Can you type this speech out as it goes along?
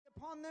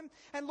upon them.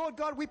 And Lord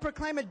God, we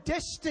proclaim a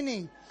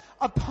destiny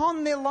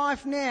upon their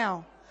life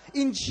now.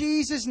 In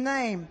Jesus'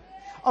 name.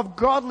 Of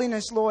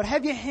godliness, Lord.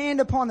 Have your hand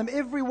upon them,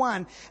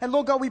 everyone. And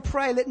Lord God, we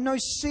pray, let no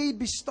seed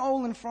be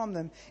stolen from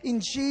them.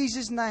 In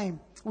Jesus' name,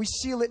 we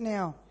seal it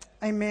now.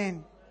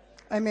 Amen.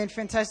 Amen.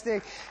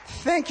 Fantastic.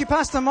 Thank you,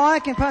 Pastor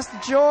Mike and Pastor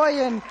Joy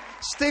and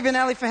Stephen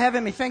Alley for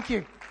having me. Thank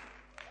you.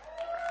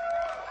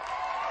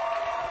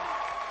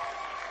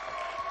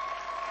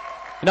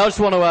 And I just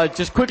want to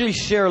just quickly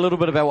share a little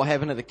bit about what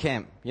happened at the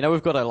camp. You know,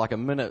 we've got a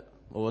minute,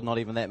 or not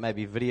even that,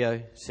 maybe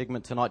video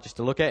segment tonight just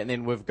to look at, and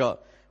then we'll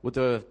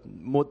do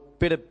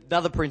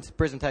another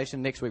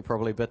presentation next week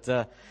probably.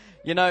 But,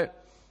 you know,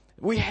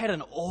 we had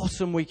an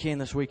awesome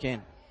weekend this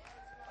weekend.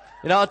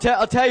 You know, I'll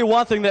tell you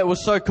one thing that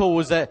was so cool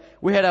was that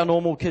we had our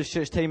normal kids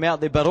church team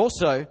out there, but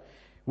also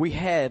we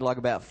had like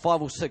about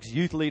 5 or 6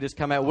 youth leaders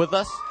come out with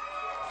us.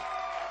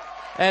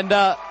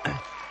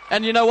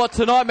 And you know what,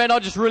 tonight, man, I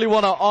just really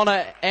want to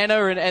honour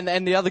Anna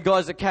and the other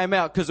guys that came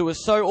out, because it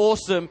was so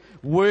awesome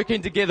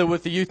working together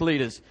with the youth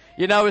leaders.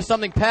 You know, it's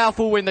something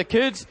powerful when the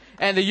kids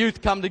and the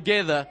youth come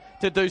together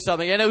to do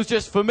something. And it was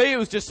just, for me, it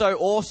was just so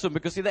awesome,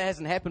 because, see, that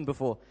hasn't happened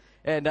before.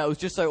 And it was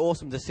just so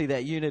awesome to see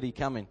that unity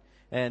coming.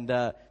 And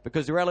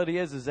because the reality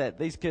is that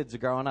these kids are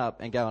growing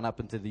up and going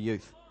up into the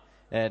youth.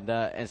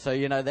 And so,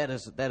 you know, that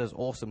is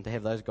awesome to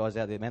have those guys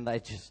out there, man. They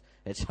just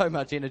had so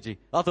much energy.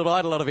 I thought I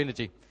had a lot of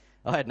energy.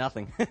 I had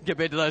nothing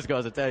compared to those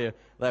guys, I tell you.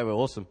 They were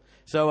awesome.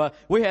 So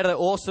we had an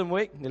awesome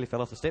week. Nearly fell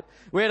off the step.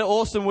 We had an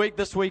awesome week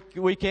this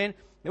weekend.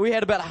 We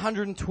had about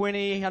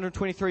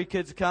 123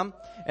 kids come.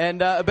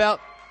 And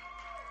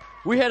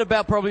we had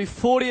about probably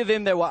 40 of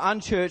them that were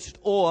unchurched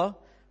or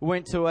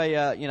went to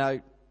a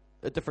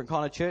different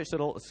kind of church.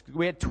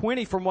 We had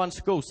 20 from one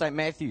school, St.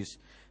 Matthew's.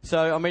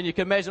 So, I mean, you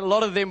can imagine a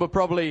lot of them would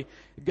probably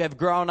have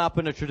grown up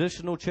in a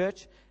traditional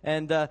church.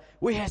 And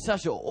we had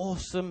such an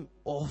awesome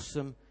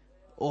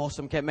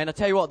camp, man. I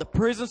tell you what, the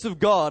presence of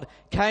God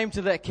came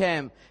to that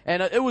camp,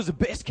 and it was the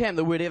best camp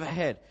that we'd ever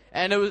had.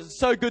 And it was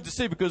so good to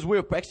see, because we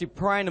were actually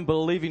praying and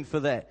believing for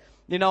that.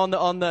 You know,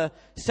 on the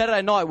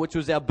Saturday night, which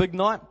was our big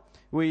night,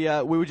 we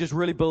were just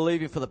really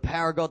believing for the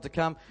power of God to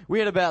come. We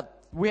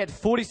had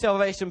 40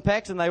 salvation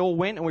packs, and they all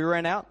went, and we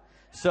ran out.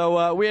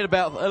 So we had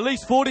about at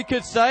least 40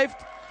 kids saved,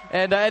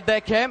 and at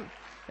that camp,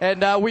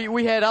 and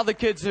we had other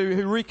kids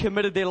who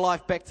recommitted their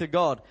life back to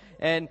God.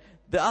 And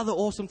the other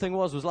awesome thing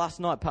was last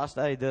night,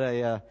 Pastor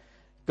A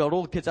got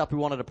all the kids up who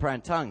wanted to pray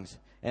in tongues.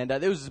 And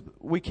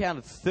we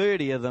counted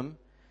 30 of them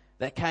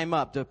that came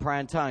up to pray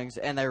in tongues,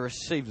 and they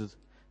received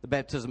the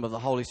baptism of the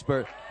Holy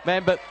Spirit.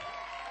 Man, but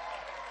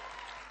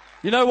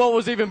you know what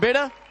was even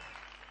better?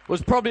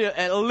 Was probably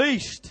at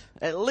least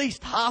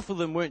half of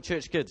them weren't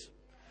church kids.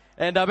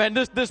 And man,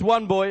 this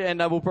one boy, and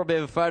we'll probably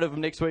have a photo of him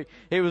next week,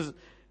 he was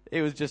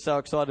just so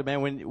excited,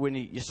 man. When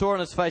you saw on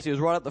his face, he was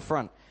right up the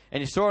front. And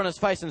you saw on his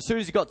face, and as soon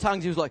as he got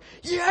tongues, he was like,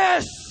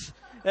 yes!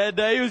 And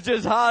he was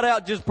just hard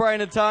out, just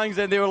praying in tongues,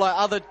 and there were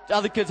like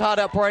other kids hard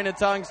out praying in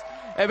tongues.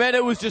 And man,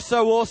 it was just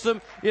so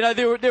awesome. You know,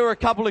 there were a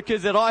couple of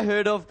kids that I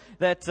heard of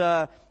that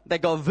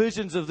got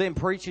visions of them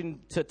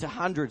preaching to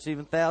hundreds,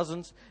 even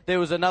thousands. There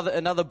was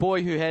another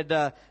boy who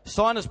had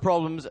sinus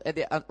problems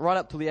right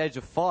up to the age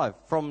of 5,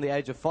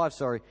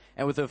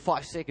 and within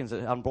 5 seconds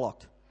it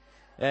unblocked.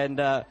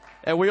 And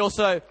we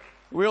also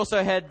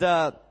had.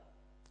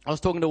 I was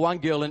talking to one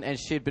girl, and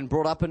she had been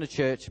brought up in a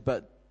church,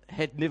 but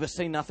had never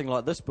seen nothing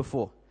like this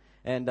before.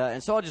 And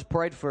so I just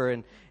prayed for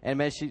her, and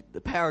man, the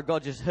power of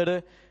God just hit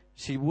her.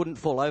 She wouldn't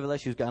fall over though.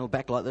 She was going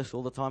back like this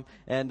all the time.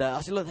 And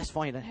I said, look, that's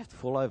fine. You don't have to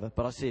fall over.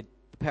 But I said,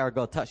 the power of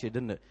God touched you,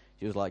 didn't it?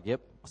 She was like, yep.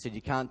 I said,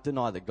 you can't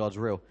deny that God's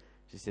real.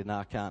 She said, no,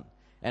 I can't.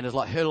 And it's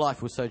like her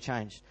life was so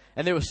changed.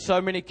 And there were so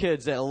many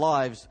kids that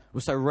lives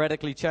were so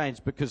radically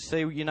changed, because, see,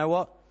 you know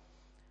what?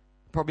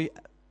 Probably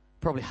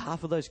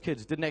half of those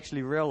kids didn't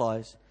actually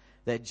realize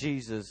that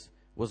Jesus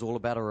was all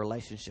about a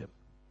relationship.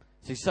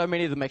 See, so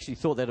many of them actually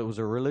thought that it was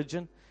a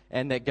religion,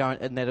 and that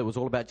it was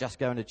all about just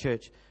going to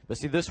church. But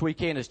see, this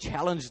weekend has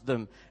challenged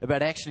them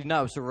about actually,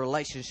 no, it's a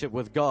relationship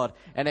with God.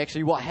 And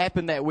actually what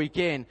happened that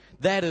weekend,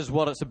 that is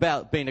what it's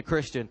about, being a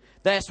Christian.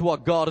 That's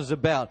what God is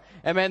about.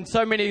 And man,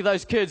 so many of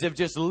those kids have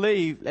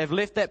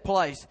left that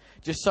place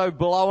just so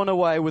blown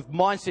away, with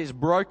mindsets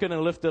broken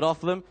and lifted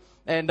off them.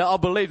 And I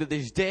believe that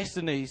there's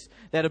destinies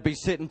that have been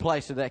set in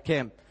place at that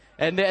camp.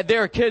 And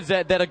there are kids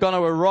that are going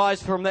to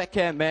arise from that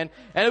camp, man.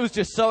 And it was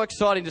just so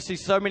exciting to see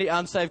so many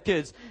unsaved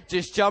kids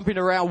just jumping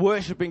around,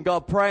 worshiping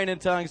God, praying in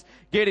tongues,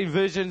 getting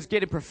visions,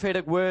 getting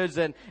prophetic words.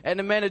 And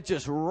the man, it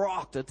just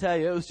rocked, I tell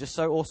you. It was just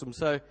so awesome.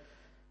 So if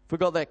we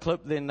got that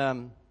clip, then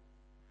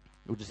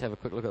we'll just have a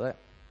quick look at that.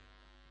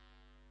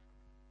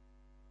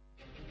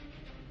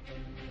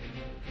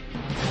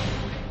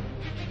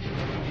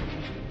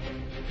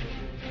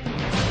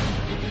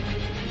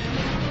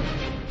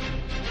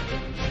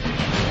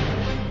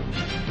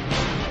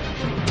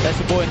 That's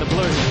the boy in the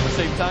blue who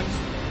received tongues.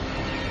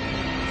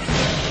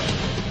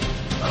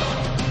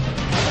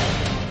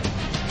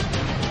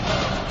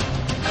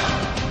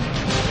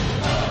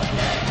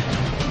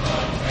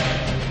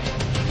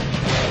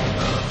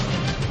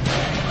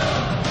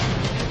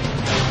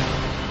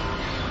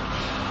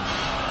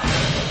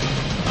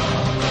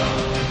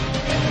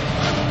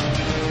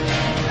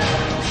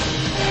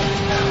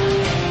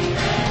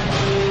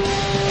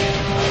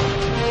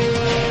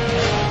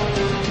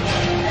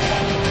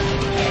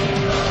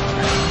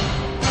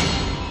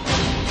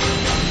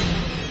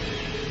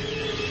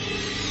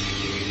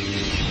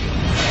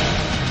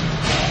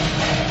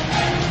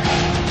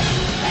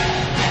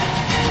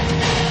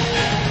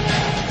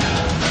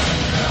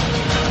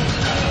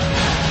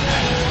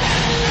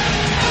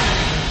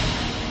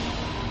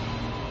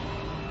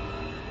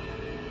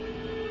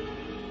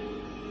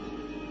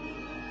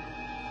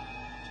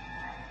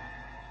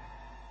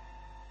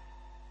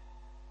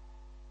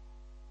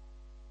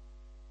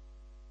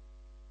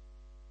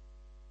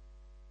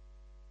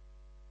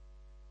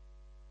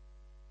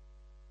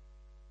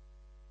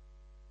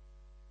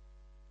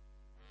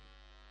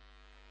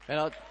 And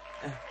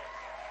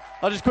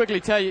I'll just quickly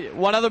tell you,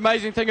 one other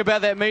amazing thing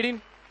about that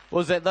meeting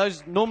was that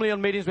normally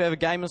on meetings we have a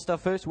game and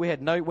stuff first. We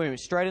went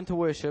straight into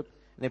worship,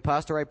 and then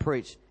Pastor Ray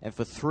preached, and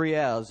for 3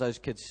 hours those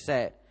kids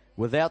sat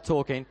without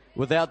talking,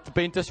 without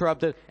being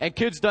disrupted, and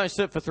kids don't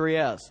sit for 3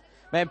 hours.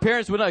 Man,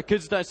 parents would know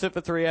kids don't sit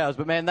for 3 hours,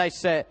 but man, they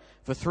sat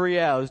for 3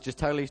 hours just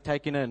totally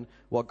taking in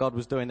what God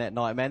was doing that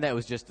night. Man, that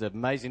was just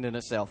amazing in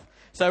itself.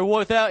 So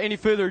without any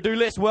further ado,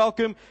 let's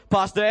welcome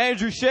Pastor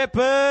Andrew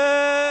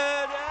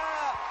Shepherd.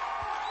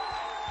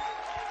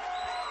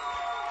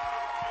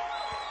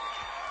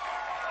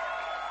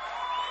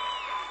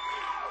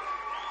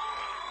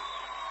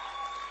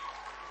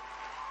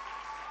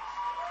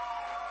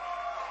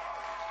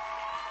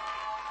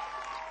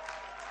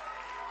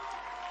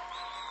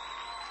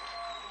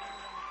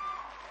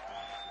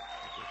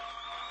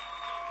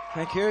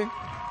 Thank you.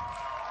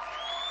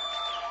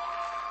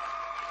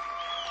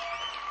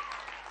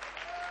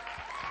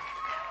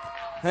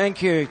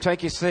 Thank you.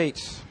 Take your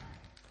seats.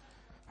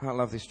 I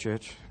love this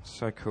church. It's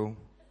so cool.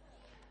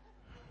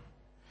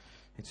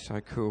 It's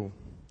so cool.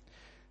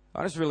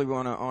 I just really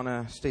want to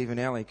honour Steve and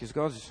Ellie because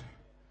God's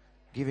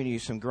given you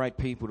some great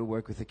people to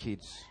work with the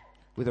kids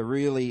with a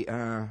really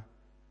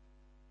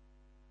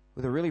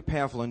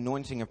powerful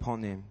anointing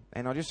upon them.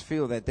 And I just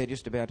feel that they're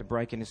just about to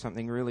break into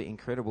something really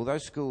incredible.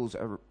 Those schools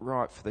are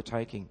ripe for the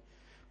taking.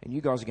 And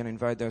you guys are going to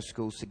invade those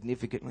schools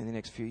significantly in the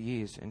next few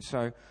years. And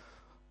so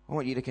I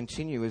want you to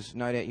continue, as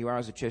no doubt you are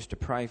as a church, to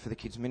pray for the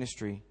kids'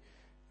 ministry.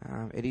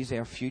 It is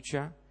our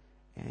future.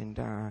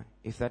 And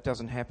if that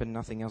doesn't happen,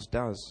 nothing else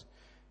does.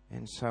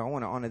 And so I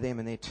want to honour them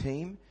and their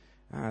team.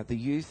 The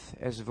youth,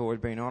 as have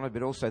already been honoured,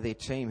 but also their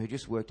team who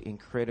just worked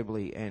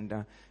incredibly.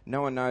 And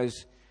no one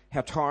knows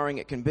how tiring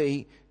it can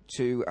be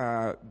to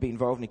be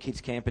involved in a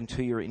kids camp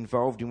until you're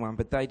involved in one,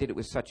 but they did it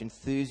with such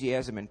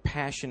enthusiasm and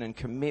passion and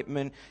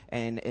commitment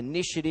and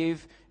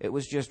initiative. It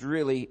was just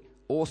really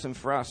awesome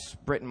for us,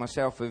 Brett and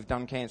myself, who've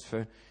done camps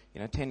for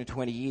 10 to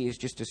 20 years,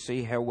 just to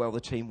see how well the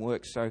team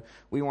works. So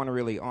we want to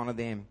really honour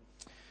them.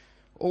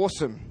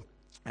 Awesome.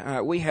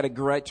 We had a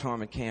great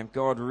time at camp.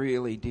 God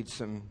really did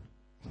some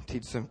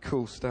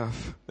cool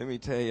stuff, let me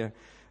tell you.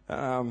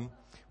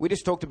 We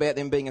just talked about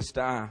them being a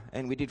star,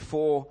 and we did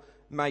 4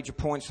 major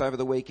points over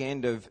the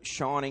weekend of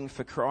shining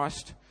for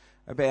Christ.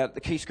 About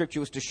the key scripture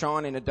was to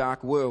shine in a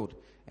dark world,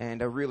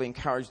 and I really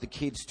encouraged the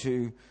kids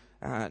to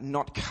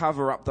not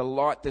cover up the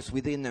light that's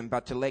within them,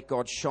 but to let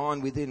God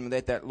shine within them,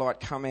 let that light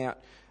come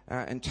out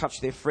and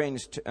touch their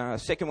friends.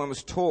 Second one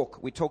was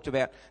talk. We talked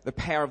about the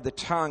power of the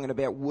tongue and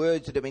about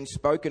words that have been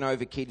spoken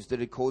over kids that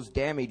had caused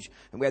damage.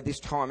 And we had this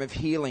time of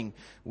healing.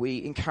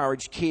 We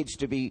encouraged kids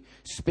to be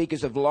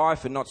speakers of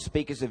life and not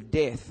speakers of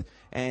death.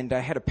 And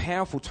had a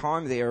powerful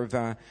time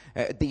there.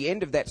 At the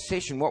end of that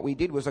session, what we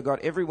did was I got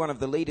every one of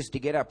the leaders to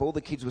get up. All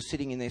the kids were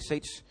sitting in their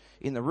seats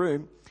in the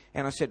room.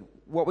 And I said,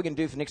 what we're going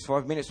to do for the next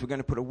 5 minutes, we're going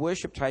to put a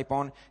worship tape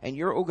on, and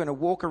you're all going to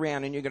walk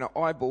around and we're going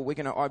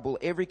to eyeball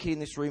every kid in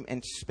this room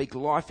and speak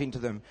life into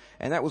them.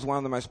 And that was one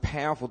of the most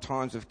powerful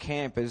times of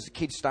camp, as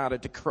kids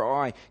started to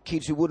cry,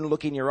 kids who wouldn't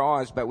look in your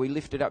eyes, but we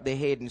lifted up their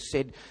head and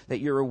said that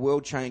you're a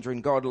world changer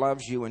and God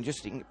loves you, and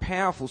just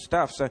powerful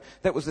stuff. So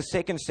that was the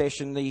second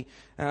session. The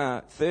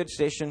third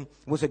session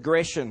was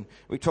aggression.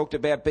 We talked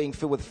about being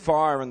filled with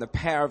fire and the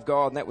power of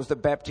God, and that was the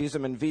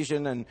baptism and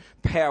vision and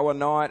power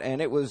night,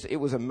 and it was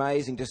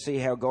amazing to see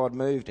how God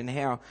moved and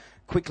how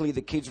quickly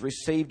the kids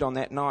received on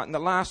that night. And the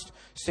last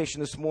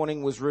session this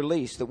morning was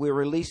release, that we're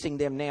releasing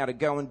them now to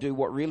go and do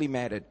what really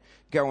mattered.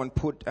 Go and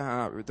put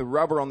the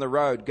rubber on the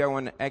road. Go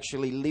and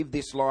actually live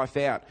this life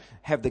out.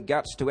 Have the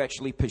guts to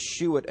actually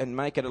pursue it and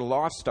make it a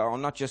lifestyle,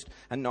 not just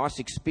a nice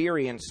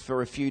experience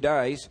for a few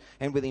days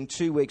and within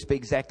 2 weeks be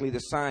exactly the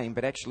same,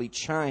 but actually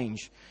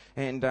change.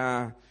 And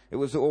it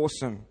was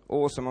awesome.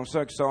 I'm so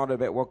excited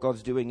about what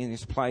God's doing in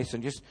this place,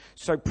 and just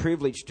so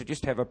privileged to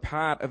just have a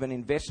part of an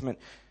investment.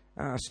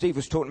 Steve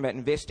was talking about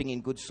investing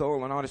in good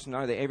soil, and I just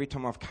know that every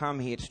time I've come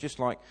here, it's just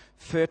like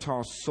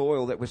fertile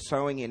soil that we're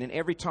sowing in. And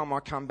every time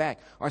I come back,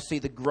 I see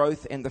the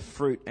growth and the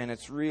fruit, and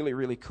it's really,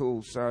 really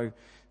cool. So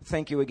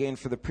thank you again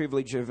for the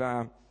privilege of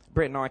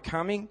Brett and I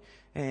coming,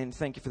 and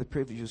thank you for the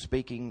privilege of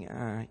speaking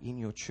in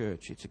your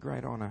church. It's a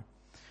great honour.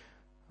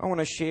 I want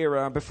to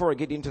share, before I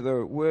get into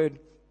the word,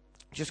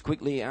 just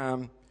quickly,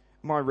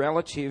 my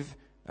relative,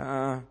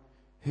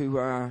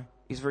 who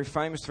is very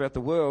famous throughout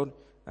the world,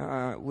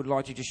 would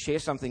like to just share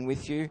something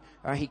with you.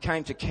 He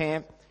came to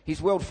camp.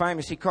 He's world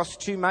famous. He costs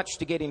too much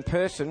to get in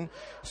person,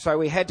 so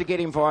we had to get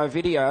him via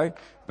video.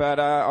 But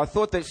I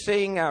thought that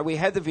seeing we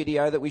had the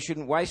video, that we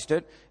shouldn't waste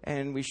it,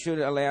 and we should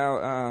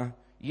allow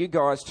you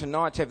guys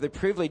tonight to have the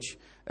privilege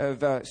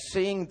of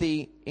seeing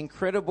the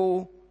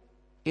incredible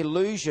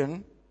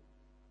illusion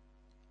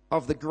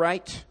of the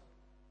great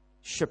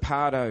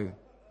Chapardo,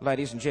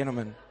 ladies and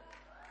gentlemen,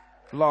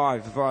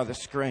 live via the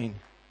screen.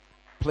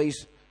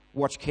 Please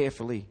watch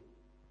carefully.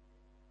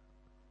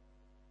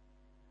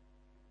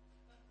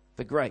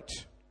 The great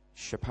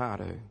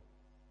Chapardo.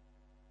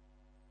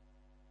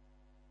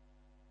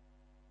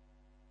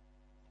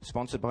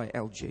 Sponsored by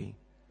LG.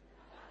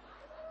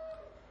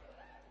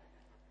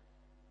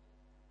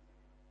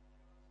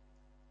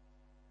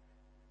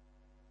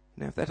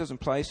 if that doesn't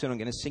play soon, I'm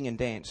going to sing and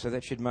dance, so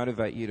that should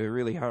motivate you to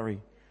really hurry.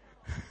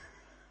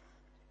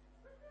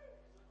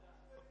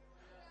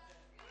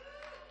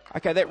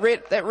 Okay, that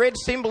red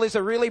symbol is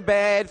a really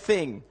bad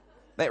thing.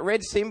 That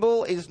red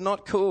symbol is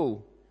not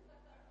cool.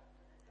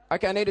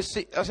 Okay, I need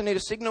a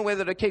signal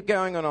whether to keep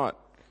going or not.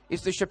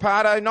 Is the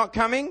Chapardo not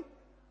coming?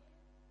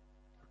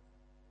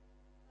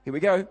 Here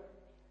we go.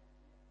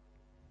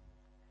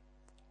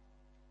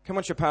 Come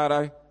on,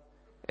 Chapardo.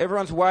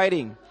 Everyone's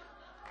waiting.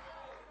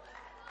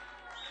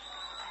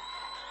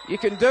 You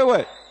can do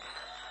it.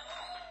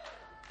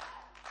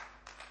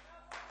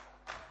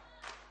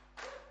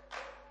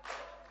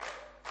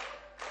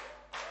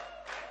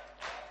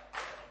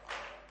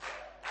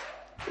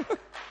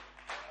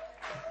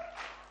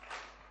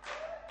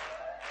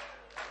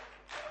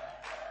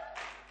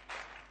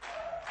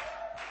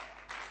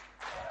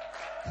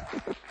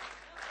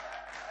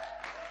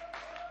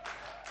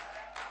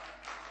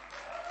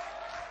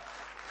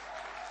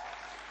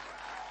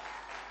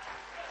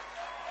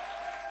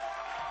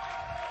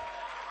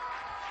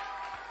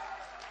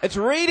 It's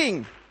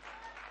reading.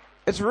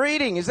 It's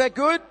reading. Is that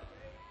good?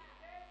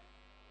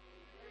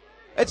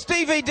 It's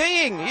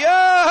DVDing.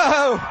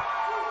 Yo!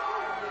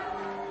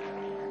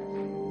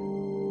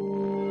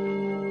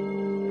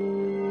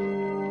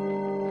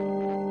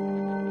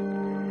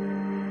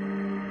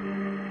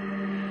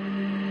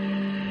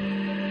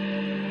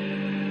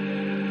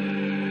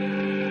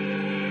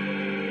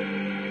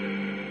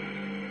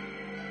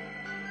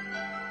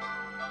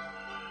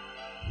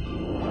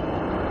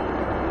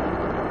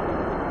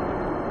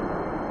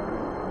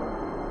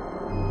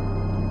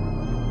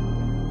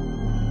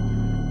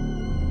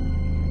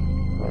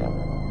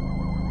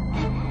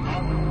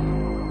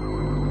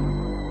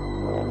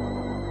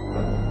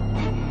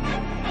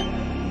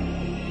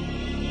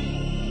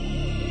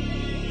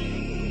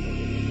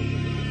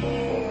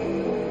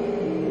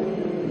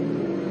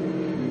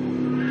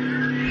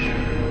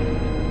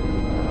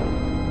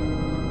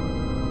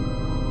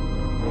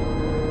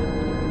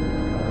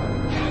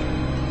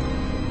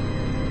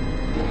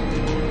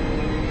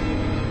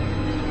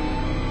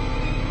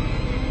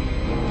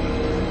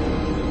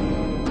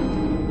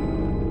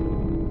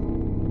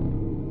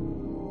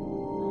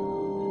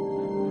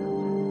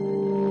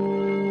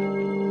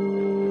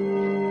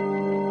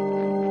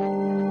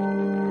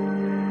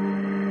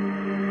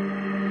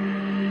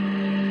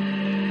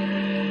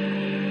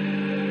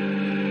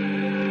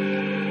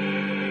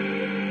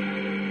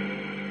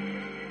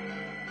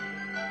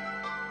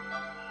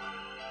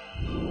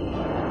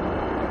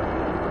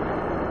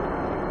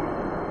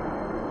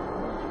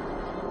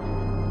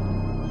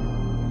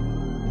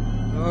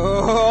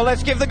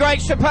 Let's give the great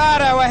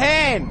Chapardo a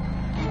hand.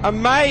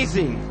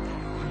 Amazing.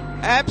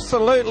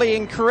 Absolutely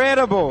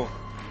incredible.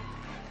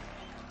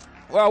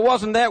 Well,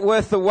 wasn't that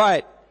worth the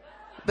wait?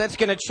 That's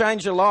going to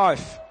change your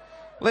life.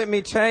 Let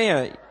me tell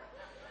you.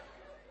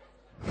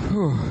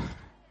 Whew.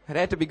 It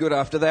had to be good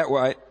after that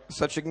wait.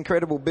 Such an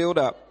incredible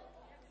build-up.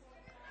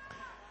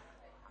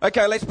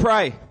 Okay, let's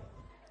pray.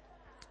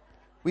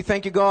 We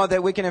thank you, God,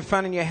 that we can have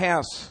fun in your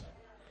house.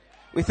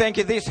 We thank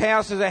you this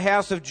house is a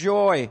house of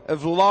joy,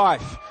 of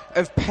life,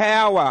 of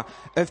power,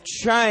 of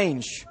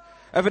change,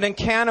 of an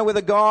encounter with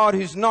a God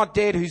who's not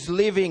dead, who's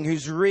living,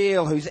 who's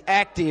real, who's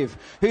active,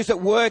 who's at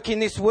work in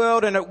this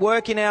world and at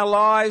work in our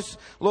lives.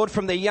 Lord,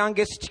 from the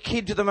youngest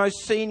kid to the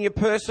most senior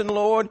person,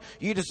 Lord,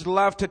 you just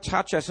love to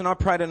touch us. And I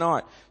pray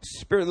tonight,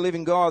 Spirit of the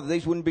living God, that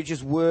these wouldn't be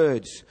just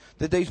words,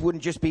 that these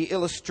wouldn't just be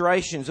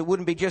illustrations. It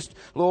wouldn't be just,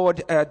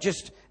 Lord,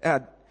 just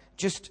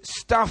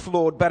stuff,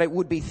 Lord, but it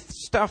would be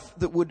stuff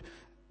that would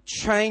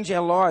change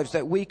our lives,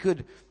 that we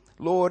could,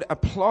 Lord,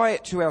 apply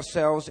it to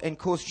ourselves and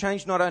cause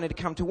change not only to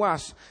come to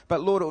us,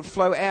 but Lord, it would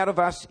flow out of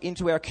us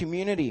into our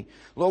community.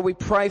 Lord, we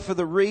pray for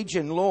the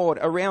region, Lord,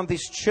 around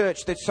this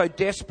church that so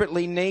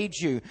desperately needs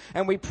you.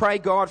 And we pray,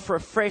 God, for a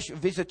fresh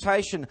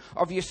visitation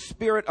of your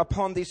Spirit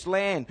upon this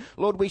land.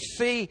 Lord, we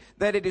see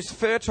that it is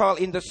fertile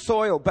in the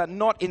soil, but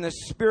not in the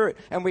Spirit.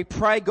 And we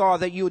pray,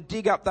 God, that you would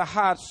dig up the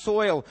hard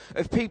soil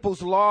of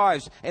people's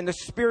lives and the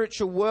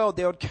spiritual world.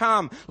 There would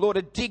come, Lord,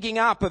 a digging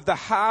up of the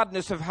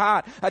hardness of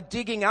heart, a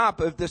digging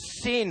up of the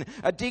sin,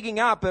 a digging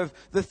up of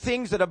the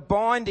things that are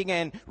binding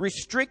and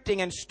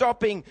restricting and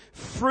stopping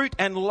fruit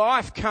and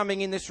life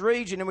coming in this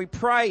region. And we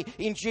pray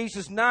in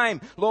Jesus'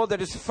 name, Lord,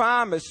 that as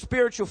farmers,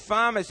 spiritual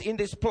farmers in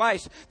this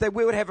place, that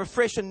we would have a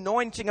fresh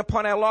anointing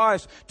upon our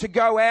lives to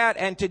go out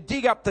and to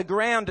dig up the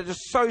ground and to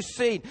sow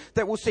seed,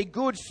 that we'll see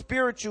good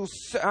spiritual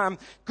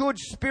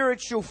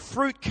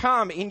fruit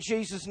come in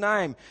Jesus'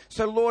 name.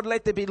 So Lord,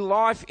 let there be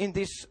life in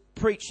this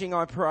preaching,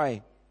 I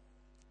pray.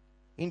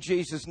 In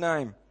Jesus'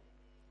 name.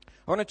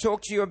 I want to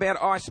talk to you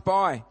about I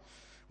Spy,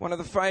 one of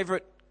the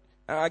favourite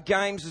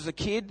games as a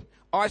kid.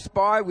 I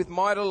Spy with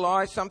Might or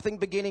Lie, something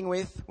beginning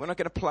with, we're not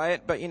going to play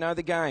it, but you know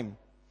the game.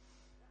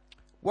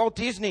 Walt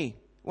Disney,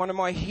 one of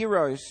my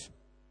heroes,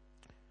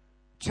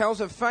 tells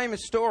a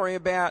famous story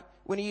about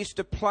when he used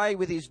to play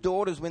with his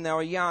daughters when they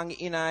were young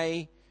in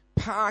a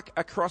park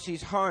across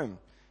his home.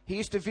 He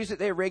used to visit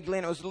there regularly,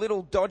 and it was a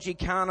little dodgy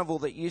carnival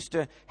that used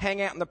to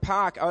hang out in the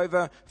park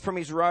over from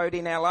his road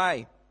in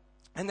LA.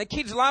 And the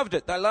kids loved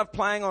it. They loved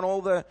playing on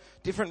all the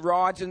different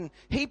rides. And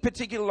he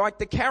particularly liked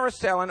the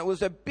carousel. And it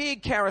was a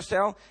big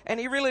carousel. And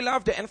he really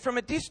loved it. And from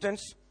a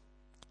distance,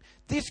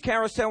 this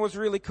carousel was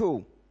really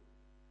cool.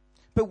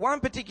 But one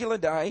particular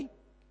day,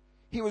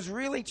 he was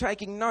really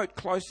taking note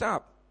close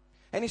up.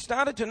 And he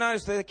started to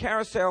notice that the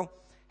carousel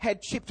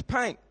had chipped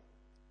paint.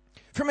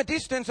 From a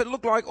distance, it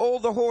looked like all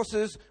the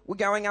horses were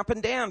going up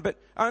and down. But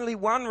only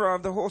one row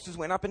of the horses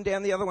went up and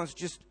down. The other ones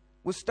just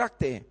were stuck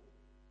there.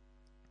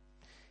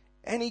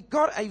 And he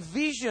got a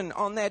vision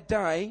on that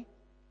day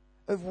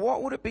of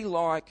what would it be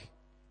like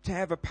to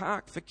have a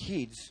park for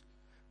kids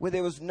where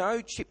there was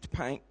no chipped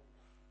paint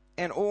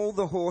and all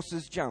the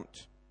horses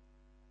jumped.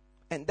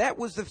 And that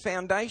was the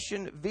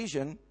foundation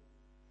vision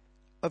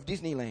of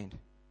Disneyland.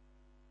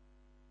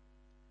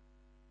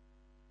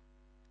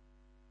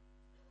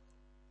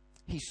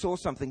 He saw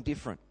something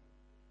different.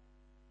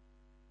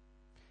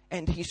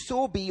 And he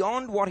saw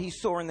beyond what he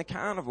saw in the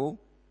carnival,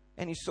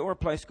 and he saw a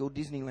place called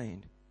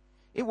Disneyland.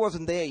 It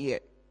wasn't there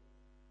yet.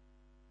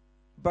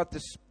 But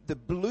the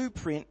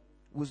blueprint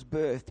was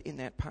birthed in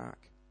that park.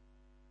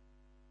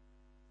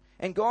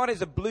 And God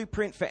has a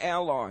blueprint for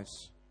our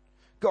lives.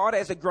 God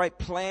has a great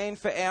plan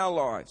for our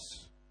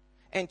lives.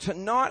 And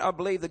tonight I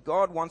believe that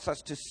God wants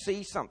us to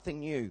see something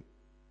new.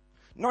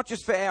 Not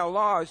just for our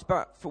lives,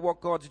 but for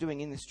what God's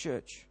doing in this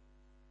church.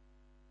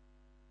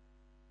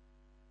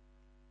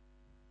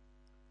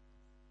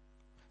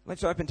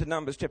 Let's open to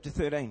Numbers chapter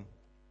 13.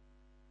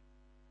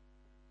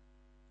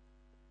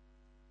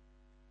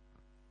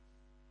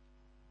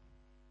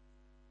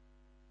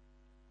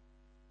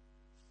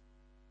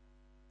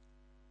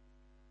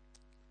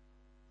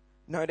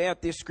 No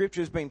doubt this scripture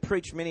has been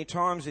preached many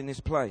times in this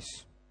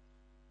place.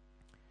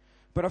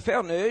 But I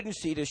felt an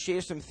urgency to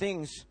share some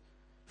things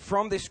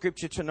from this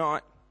scripture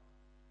tonight.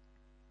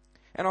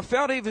 And I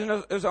felt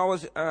even as I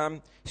was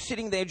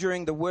sitting there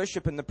during the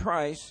worship and the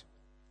praise,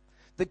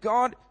 that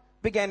God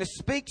began to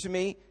speak to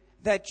me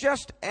that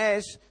just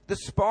as the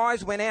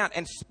spies went out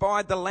and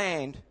spied the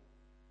land,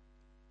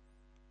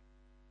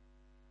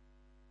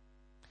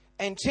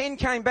 and 10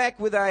 came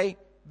back with a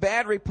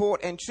bad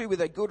report and 2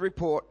 with a good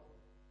report,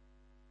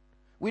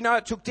 we know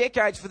it took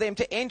decades for them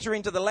to enter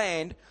into the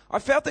land. I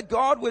felt that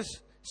God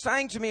was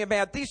saying to me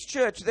about this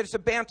church that it's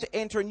about to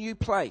enter a new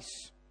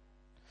place,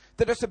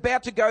 that it's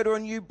about to go to a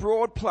new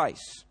broad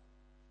place.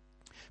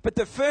 But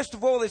that first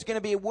of all, there's going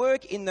to be a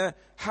work in the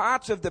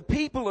hearts of the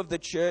people of the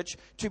church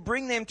to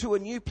bring them to a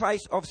new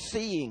place of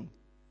seeing,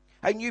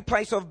 a new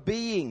place of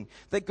being,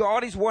 that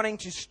God is wanting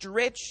to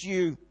stretch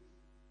you,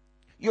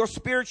 your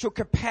spiritual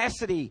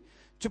capacity,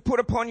 to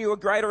put upon you a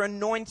greater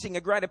anointing, a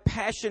greater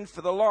passion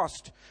for the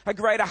lost, a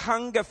greater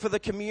hunger for the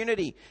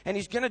community. And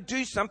He's going to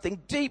do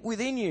something deep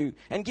within you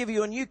and give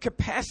you a new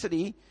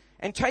capacity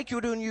and take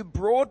you to a new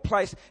broad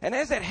place. And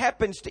as that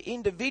happens to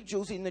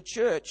individuals in the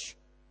church,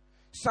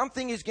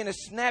 something is going to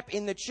snap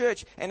in the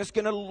church and it's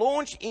going to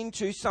launch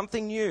into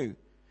something new,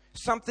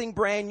 something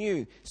brand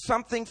new,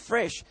 something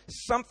fresh,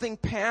 something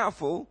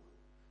powerful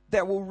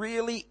that will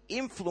really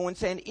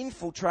influence and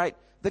infiltrate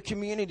the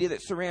community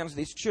that surrounds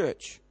this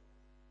church.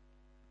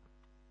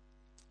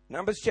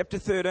 Numbers chapter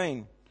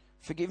 13.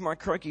 Forgive my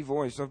croaky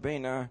voice. I've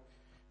been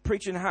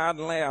preaching hard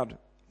and loud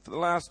for the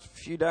last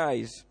few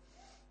days.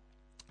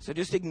 So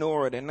just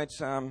ignore it and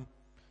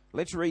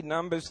let's read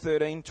Numbers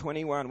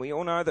 13:21. We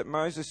all know that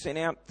Moses sent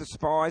out the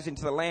spies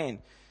into the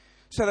land.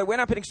 So they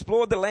went up and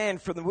explored the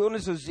land from the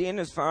wilderness of Zin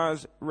as far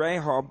as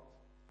Rehob,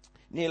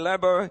 near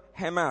Labo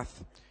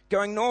Hamath.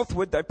 Going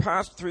northward, they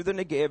passed through the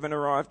Negev and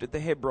arrived at the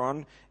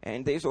Hebron.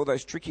 And there's all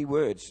those tricky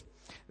words.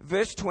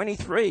 Verse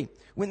 23.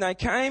 When they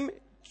came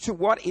to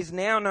what is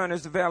now known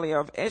as the valley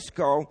of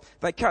Eshcol,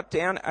 they cut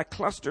down a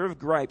cluster of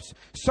grapes,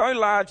 so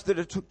large that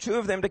it took 2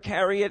 of them to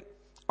carry it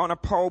on a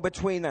pole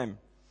between them.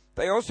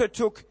 They also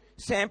took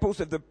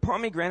samples of the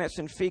pomegranates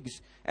and figs.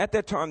 At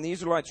that time, the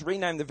Israelites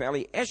renamed the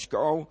valley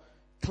Eshcol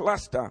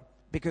Cluster,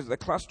 because of the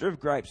cluster of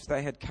grapes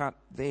they had cut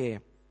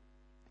there.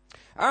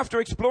 After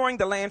exploring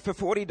the land for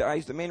 40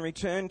 days, the men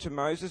returned to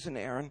Moses and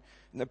Aaron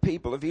and the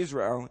people of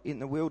Israel in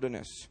the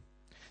wilderness.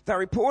 They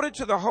reported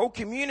to the whole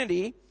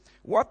community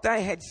what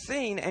they had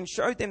seen and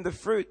showed them the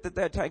fruit that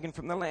they had taken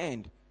from the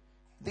land.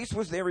 This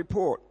was their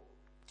report.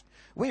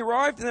 We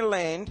arrived in the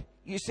land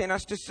you sent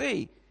us to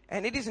see,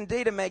 and it is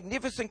indeed a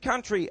magnificent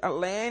country, a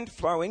land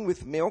flowing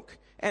with milk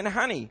and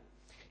honey.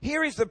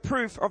 Here is some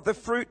of the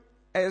fruit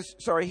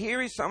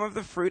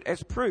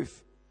as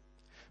proof.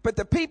 But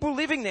the people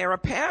living there are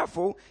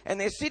powerful, and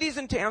their cities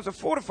and towns are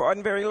fortified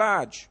and very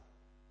large.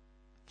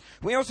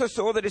 We also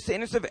saw the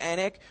descendants of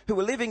Anak who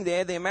were living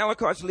there. The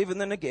Amalekites live in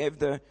the Negev,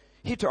 the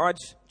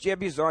Hittites,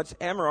 Jebusites,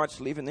 Amorites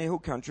live in the hill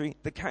country.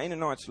 The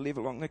Canaanites live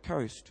along the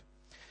coast.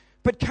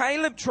 But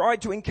Caleb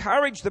tried to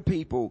encourage the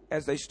people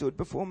as they stood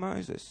before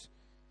Moses.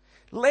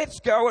 Let's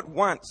go at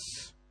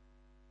once.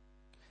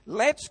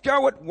 Let's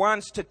go at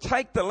once to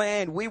take the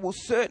land. We will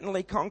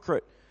certainly conquer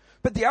it.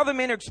 But the other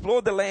men who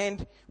explored the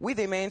land with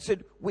him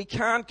answered, we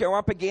can't go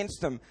up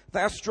against them.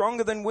 They are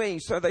stronger than we.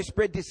 So they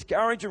spread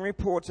discouraging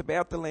reports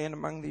about the land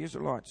among the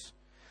Israelites.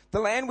 The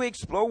land we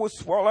explore will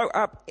swallow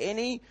up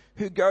any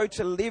who go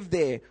to live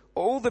there.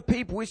 All the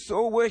people we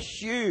saw were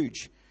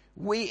huge.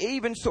 We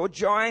even saw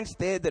giants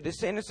there, the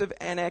descendants of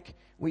Anak.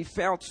 We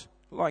felt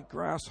like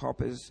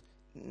grasshoppers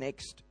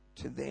next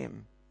to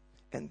them.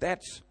 And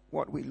that's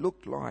what we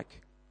looked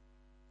like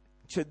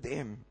to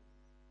them.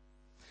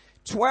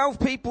 12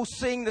 people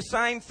seeing the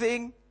same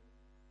thing,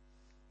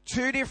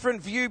 2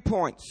 different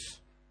viewpoints.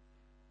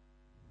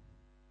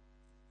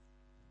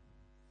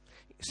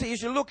 See,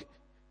 as you look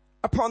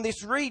upon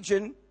this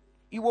region,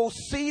 you all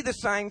see the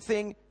same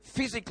thing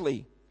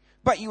physically,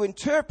 but you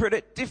interpret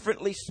it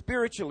differently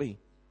spiritually.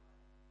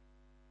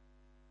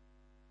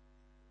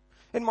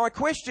 And my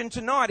question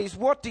tonight is,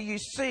 what do you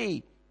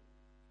see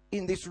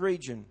in this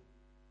region?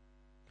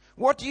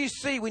 What do you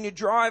see when you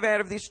drive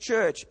out of this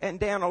church and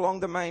down along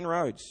the main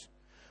roads?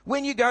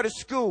 When you go to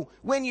school,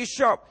 when you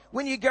shop,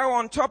 when you go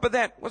on top of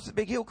that, what's the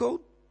big hill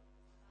called?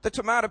 The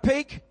Tomato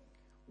Peak.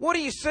 What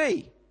do you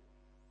see?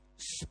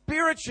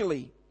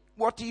 Spiritually,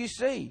 what do you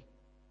see?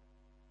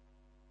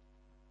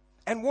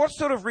 And what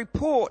sort of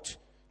report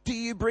do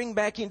you bring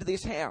back into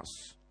this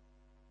house?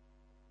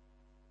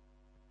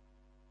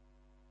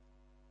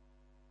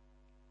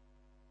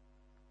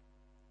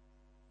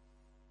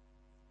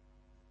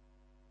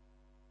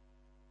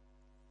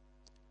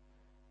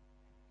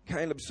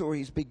 Caleb saw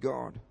his big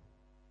God.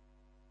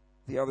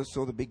 The others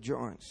saw the big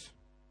giants.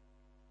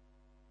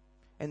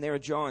 And there are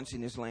giants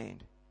in this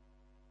land.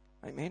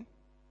 Amen?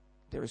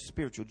 There are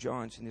spiritual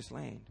giants in this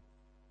land.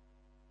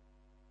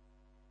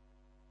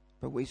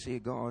 But we see a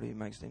God who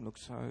makes them look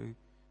so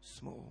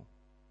small.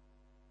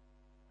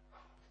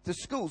 The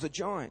schools are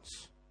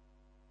giants.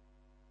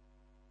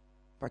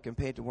 But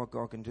compared to what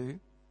God can do,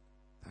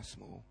 they're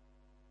small.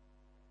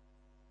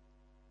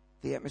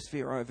 The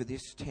atmosphere over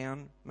this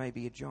town may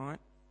be a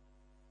giant.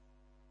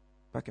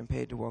 But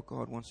compared to what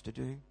God wants to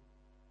do,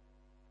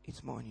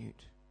 it's minute.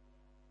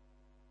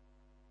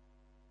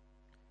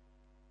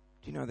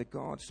 Do you know that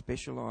God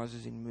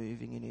specialises in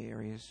moving in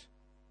areas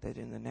that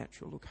in the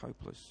natural look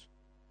hopeless?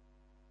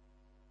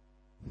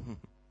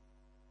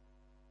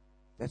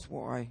 That's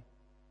why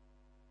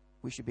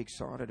we should be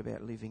excited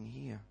about living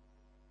here.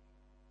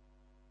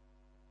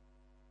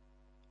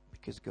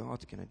 Because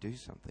God's going to do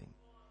something.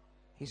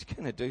 He's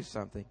going to do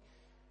something.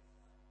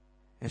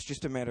 It's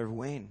just a matter of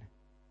when.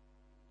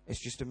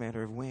 It's just a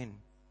matter of when.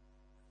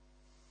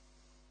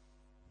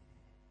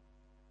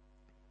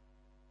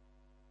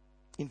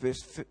 In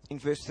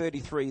verse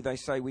 33, they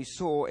say, we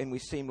saw and we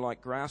seemed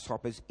like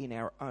grasshoppers in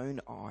our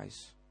own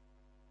eyes.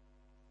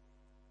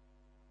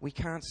 We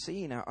can't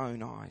see in our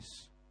own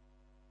eyes.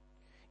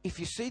 If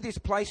you see this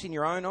place in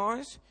your own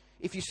eyes,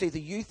 if you see the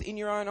youth in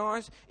your own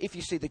eyes, if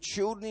you see the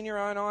children in your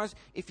own eyes,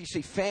 if you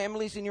see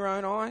families in your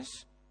own eyes,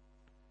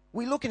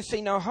 we look and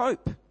see no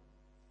hope.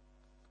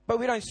 But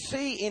we don't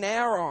see in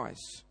our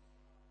eyes.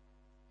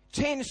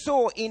 10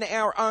 saw in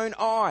our own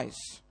eyes.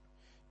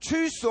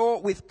 2 saw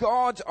with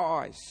God's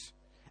eyes.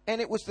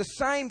 And it was the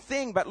same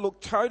thing but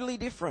looked totally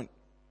different.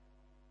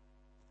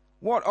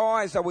 What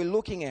eyes are we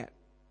looking at?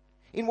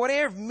 In what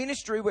area of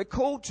ministry we're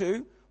called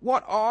to,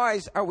 what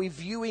eyes are we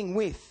viewing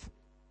with?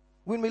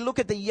 When we look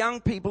at the young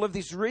people of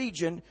this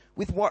region,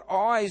 with what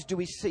eyes do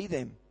we see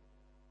them?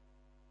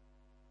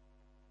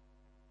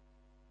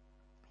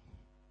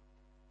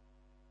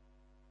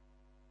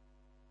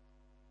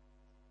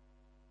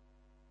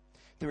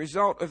 The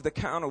result of the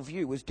carnal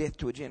view was death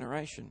to a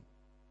generation.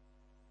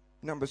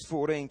 Numbers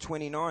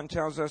 14:29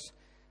 tells us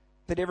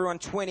that everyone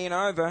 20 and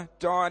over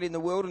died in the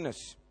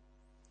wilderness.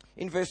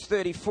 In verse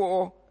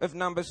 34 of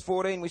Numbers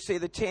 14, we see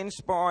the 10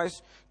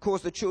 spies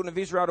caused the children of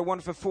Israel to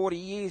wander for 40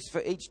 years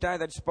for each day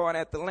they'd spied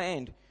out the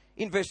land.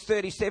 In verse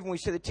 37, we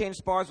see the 10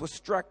 spies were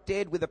struck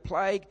dead with a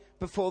plague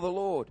before the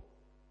Lord.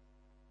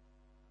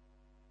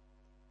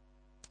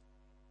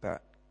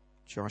 But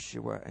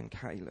Joshua and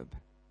Caleb,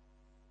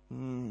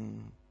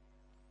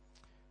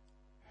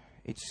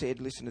 it said,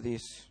 listen to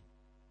this,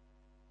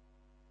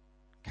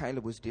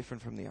 Caleb was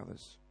different from the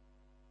others.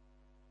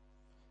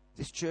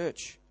 This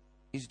church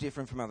is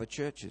different from other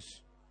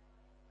churches.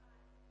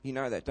 You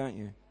know that, don't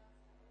you?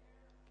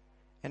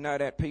 And no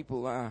doubt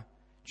people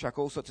chuck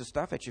all sorts of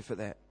stuff at you for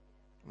that.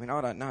 I mean, I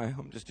don't know.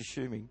 I'm just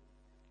assuming.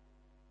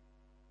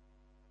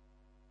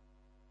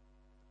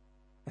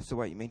 That's the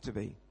way you're meant to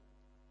be.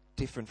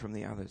 Different from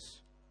the others.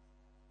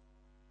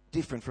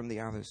 Different from the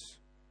others.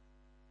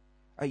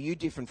 Are you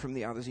different from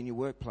the others in your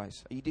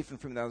workplace? Are you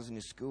different from the others in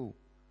your school?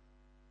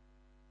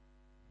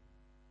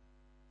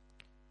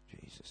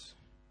 Jesus,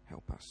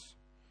 help us.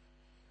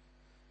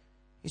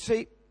 You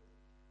see,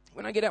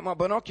 when I get out my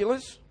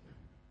binoculars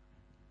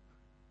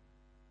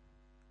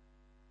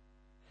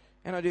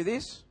and I do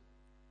this,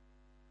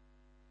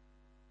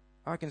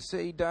 I can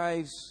see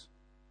Dave's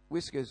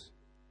whiskers.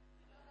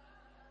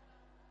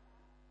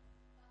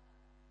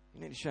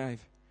 You need to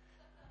shave.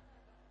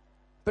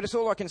 But it's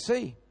all I can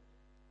see.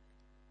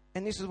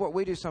 And this is what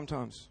we do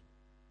sometimes.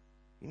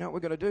 You know what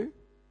we've got to do?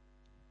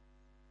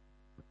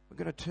 We've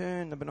got to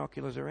turn the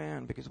binoculars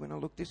around, because when I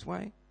look this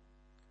way,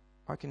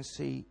 I can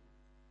see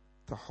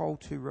the whole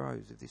 2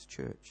 rows of this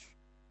church.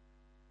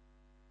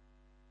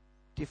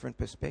 different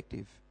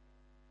perspective.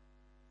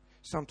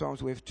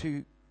 Sometimes we're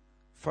too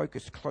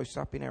focused close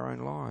up in our own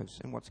lives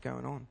and what's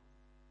going on.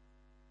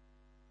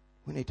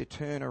 We need to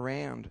turn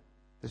around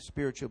the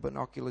spiritual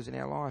binoculars in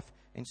our life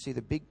and see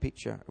the big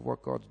picture of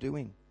what God's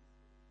doing.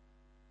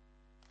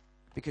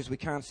 Because we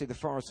can't see the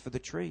forest for the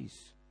trees.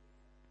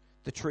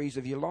 The trees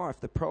of your life,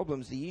 the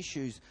problems, the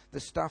issues, the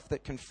stuff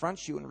that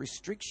confronts you and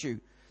restricts you,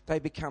 they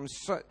become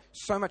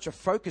so much a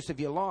focus of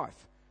your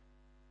life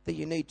that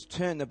you need to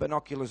turn the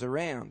binoculars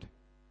around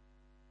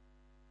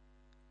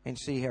and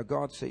see how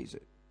God sees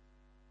it.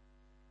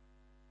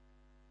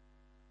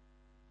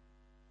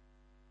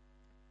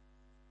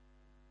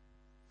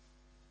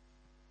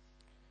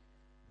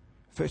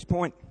 First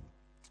point,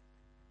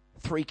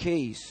 3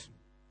 keys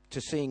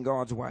to seeing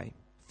God's way.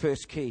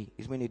 First key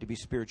is we need to be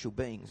spiritual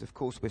beings. Of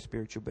course we're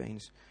spiritual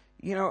beings.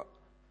 You know,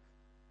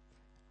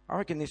 I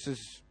reckon this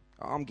is,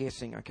 I'm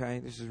guessing, okay,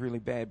 this is really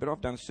bad, but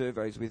I've done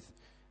surveys with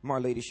my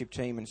leadership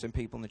team and some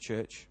people in the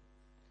church.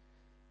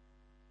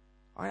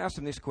 I asked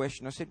them this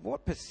question. I said,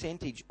 what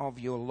percentage of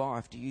your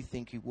life do you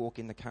think you walk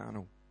in the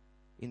carnal,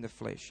 in the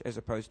flesh, as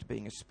opposed to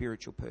being a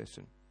spiritual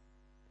person?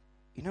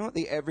 You know what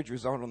the average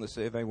result on the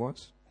survey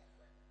was?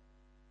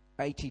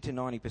 80 to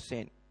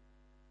 90%.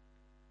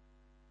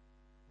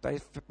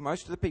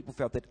 Most of the people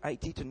felt that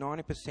 80 to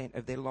 90%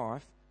 of their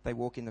life, they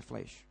walk in the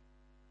flesh.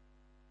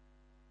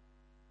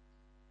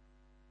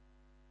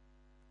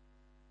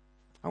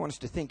 I want us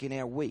to think in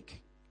our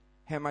week,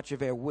 how much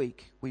of our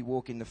week we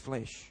walk in the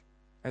flesh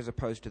as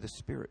opposed to the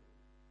Spirit.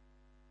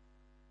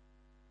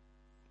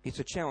 It's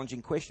a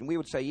challenging question. We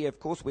would say, yeah, of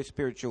course we're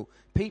spiritual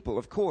people.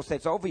 Of course,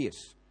 that's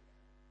obvious.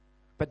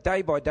 But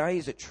day by day,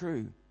 is it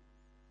true?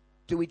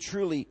 Do we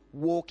truly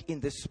walk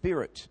in the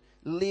Spirit?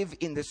 Live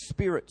in the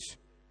Spirit?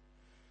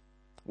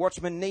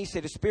 Watchman Nee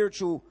said, a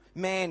spiritual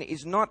man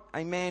is not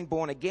a man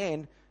born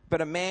again,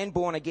 but a man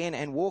born again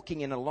and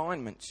walking in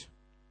alignment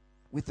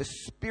with the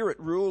Spirit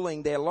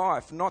ruling their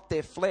life, not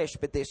their flesh,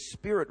 but their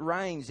Spirit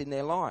reigns in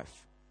their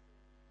life.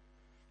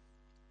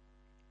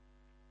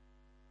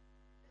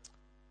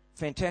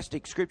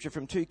 Fantastic scripture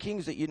from 2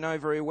 Kings that you know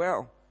very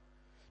well.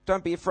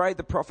 Don't be afraid,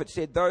 the prophet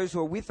said, those who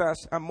are with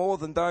us are more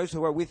than those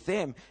who are with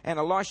them. And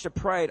Elisha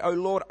prayed, O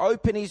Lord,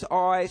 open his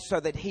eyes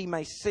so that he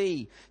may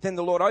see. Then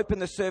the Lord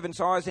opened the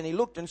servant's eyes, and he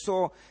looked and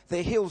saw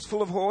the hills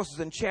full of horses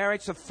and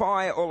chariots of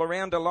fire all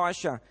around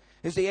Elisha.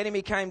 As the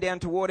enemy came down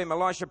toward him,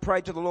 Elisha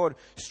prayed to the Lord,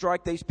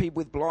 strike these people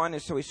with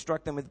blindness. So he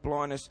struck them with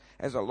blindness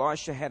as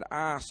Elisha had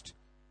asked.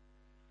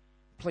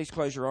 Please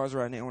close your eyes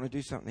right now. I want to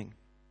do something.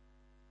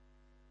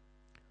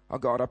 Oh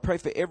God, I pray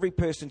for every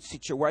person's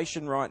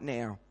situation right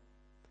now,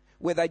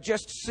 where they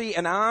just see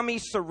an army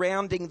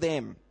surrounding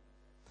them.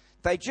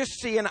 They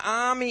just see an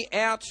army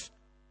out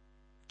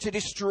to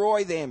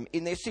destroy them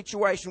in their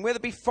situation, whether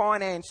it be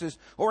finances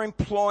or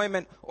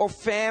employment or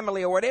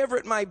family or whatever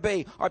it may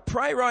be. I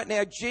pray right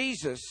now,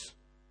 Jesus,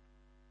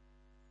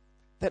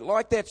 that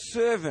like that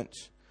servant,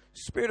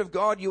 Spirit of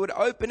God, you would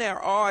open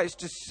our eyes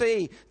to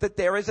see that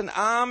there is an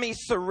army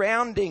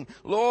surrounding,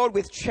 Lord,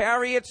 with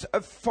chariots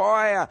of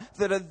fire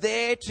that are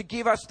there to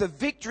give us the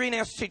victory in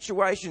our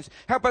situations.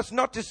 Help us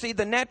not to see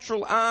the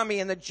natural army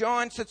and the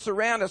giants that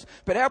surround us,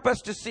 but help us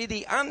to see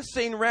the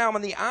unseen realm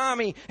and the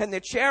army and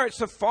the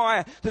chariots of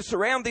fire that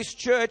surround this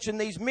church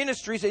and these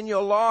ministries in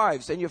your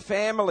lives and your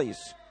families.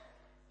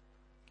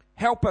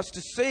 Help us to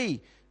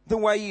see the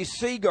way you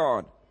see,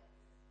 God.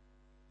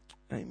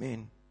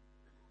 Amen.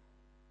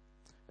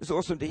 It was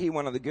awesome to hear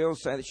one of the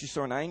girls say that she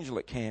saw an angel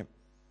at camp.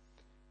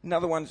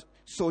 Another one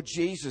saw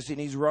Jesus in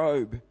his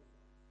robe.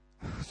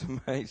 It's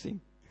amazing.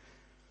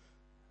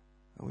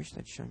 I wish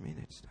they'd show me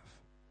that stuff.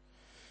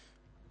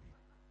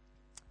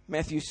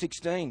 Matthew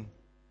 16,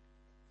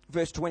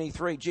 verse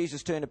 23.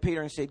 Jesus turned to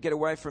Peter and said, get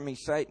away from me,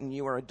 Satan.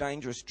 You are a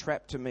dangerous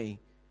trap to me.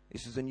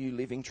 This is a New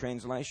Living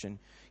Translation.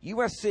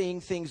 You are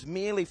seeing things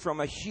merely from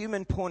a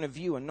human point of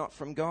view and not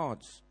from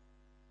God's.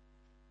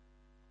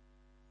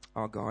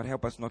 Oh God,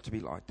 help us not to be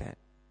like that.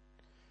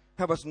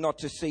 Help us not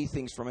to see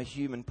things from a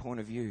human point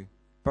of view,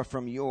 but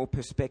from your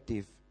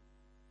perspective.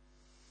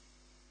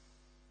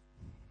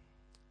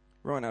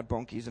 Reinhard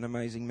Bonnke is an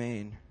amazing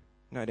man.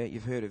 No doubt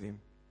you've heard of him.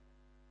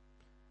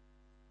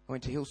 I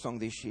went to Hillsong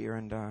this year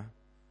and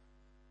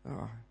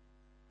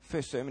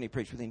first sermon he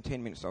preached, within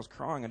 10 minutes I was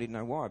crying. I didn't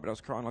know why, but I was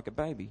crying like a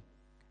baby.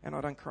 And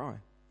I don't cry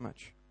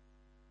much.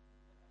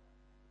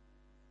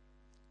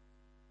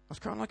 I was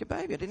crying like a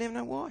baby. I didn't even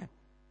know why.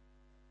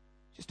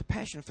 Just a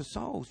passion for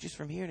souls just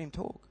from hearing him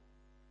talk.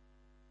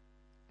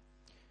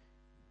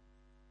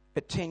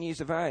 At 10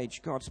 years of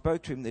age, God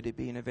spoke to him that he'd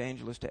be an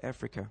evangelist to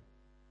Africa.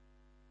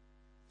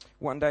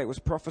 One day it was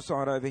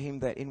prophesied over him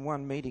that in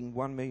one meeting,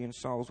 1 million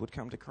souls would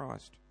come to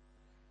Christ.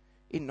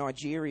 In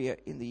Nigeria,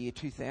 in the year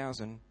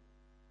 2000,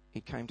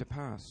 it came to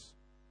pass.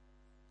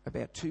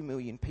 About 2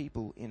 million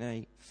people in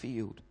a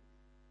field.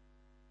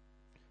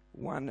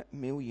 1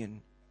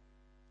 million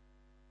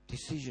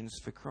decisions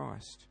for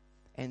Christ.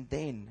 And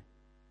then,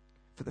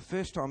 for the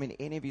first time in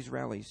any of his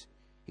rallies,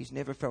 he's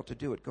never felt to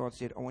do it. God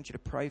said, I want you to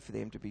pray for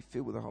them to be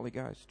filled with the Holy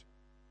Ghost.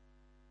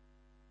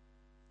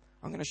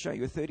 I'm going to show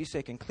you a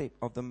 30-second clip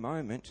of the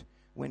moment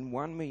when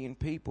 1 million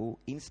people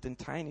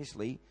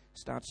instantaneously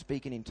start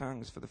speaking in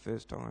tongues for the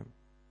first time.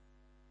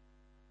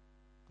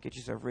 Get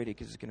yourself ready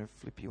because it's going to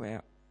flip you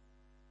out.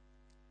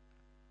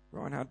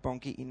 Reinhard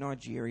Bonnke in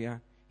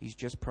Nigeria, he's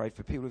just prayed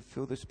for people to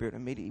feel the Spirit.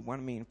 Immediately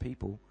 1 million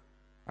people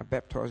are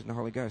baptized in the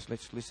Holy Ghost.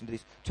 Let's listen to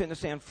this. Turn the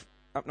sound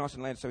up nice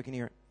and loud so we can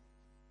hear it.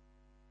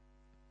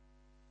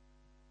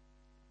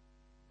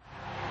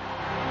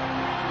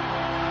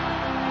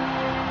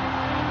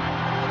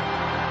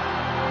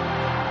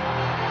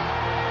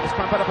 Let's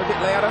pump it up a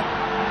bit louder.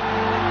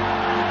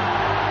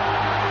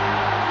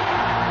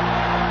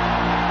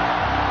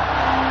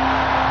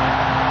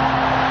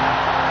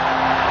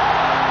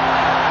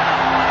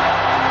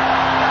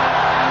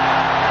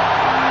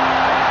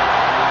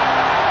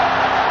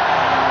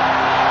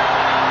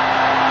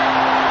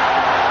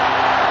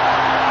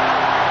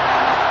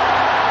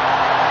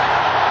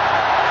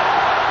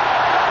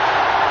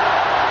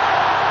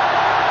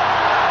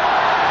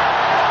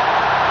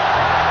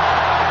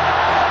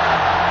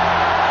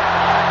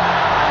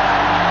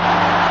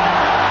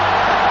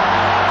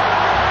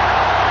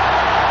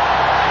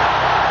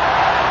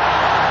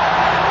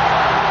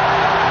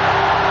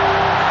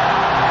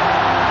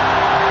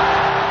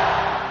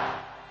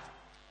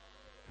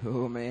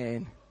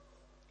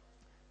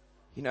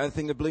 You know the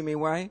thing that blew me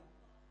away?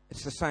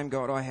 It's the same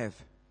God I have.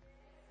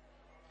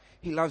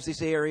 He loves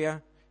this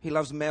area. He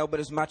loves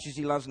Melbourne as much as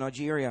he loves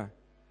Nigeria.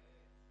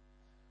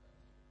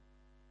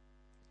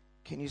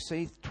 Can you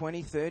see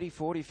 20, 30,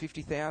 40,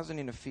 50,000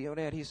 in a field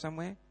out here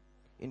somewhere?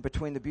 In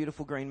between the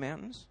beautiful green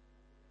mountains?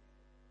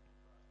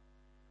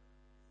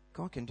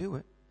 God can do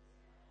it.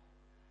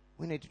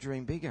 We need to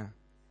dream bigger.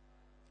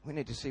 We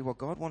need to see what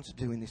God wants to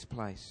do in this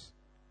place.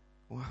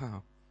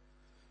 Wow.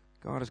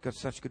 God has got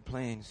such good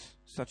plans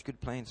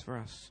for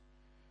us.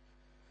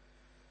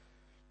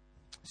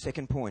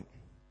 Second point.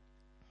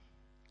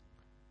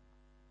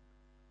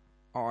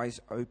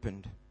 Eyes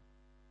opened.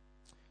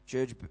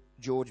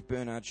 George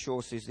Bernard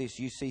Shaw says this: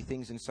 you see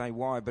things and say,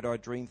 why? But I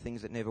dream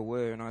things that never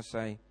were. And I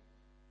say,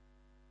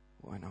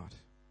 why not?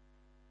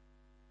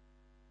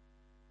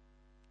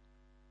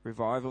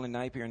 Revival in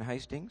Napier and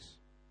Hastings?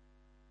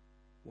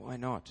 Why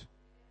not?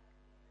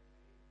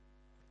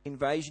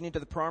 Invasion into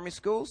the primary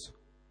schools?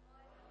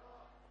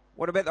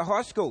 What about the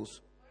high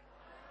schools?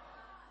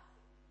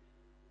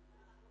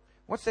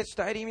 What's that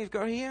stadium you've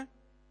got here?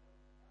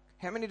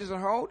 How many does it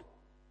hold?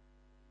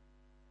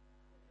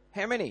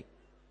 How many?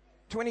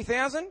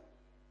 20,000?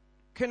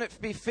 Can it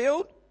be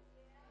filled?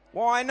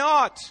 Why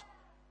not?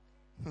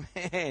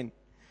 Man,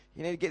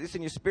 you need to get this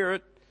in your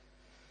spirit.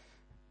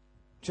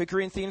 2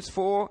 Corinthians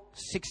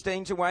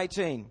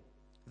 4:16-18.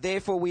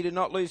 Therefore we do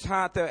not lose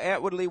heart, though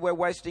outwardly we're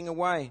wasting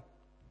away.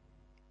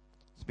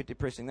 It's a bit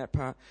depressing, that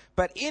part.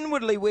 But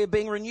inwardly we're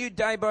being renewed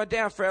day by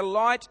day, for our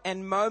light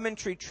and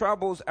momentary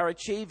troubles are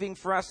achieving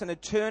for us an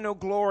eternal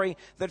glory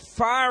that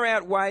far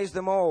outweighs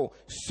them all.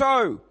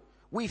 So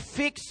we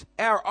fix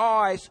our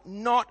eyes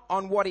not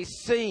on what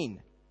is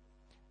seen,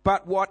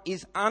 but what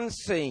is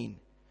unseen.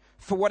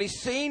 For what is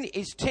seen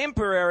is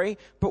temporary,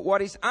 but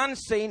what is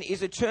unseen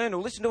is eternal.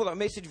 Listen to what the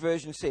Message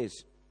version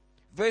says.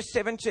 Verse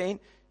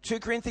 17, 2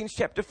 Corinthians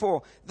chapter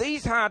 4.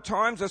 These hard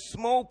times are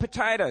small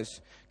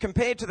potatoes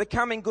compared to the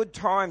coming good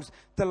times,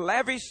 the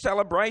lavish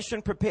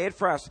celebration prepared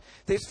for us.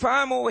 There's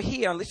far more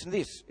here. Listen to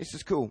this. This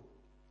is cool.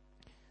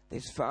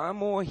 There's far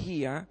more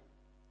here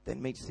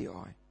than meets the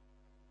eye.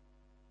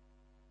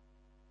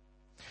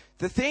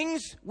 The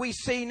things we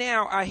see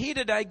now are here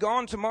today,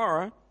 gone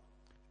tomorrow,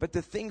 but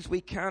the things we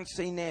can't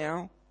see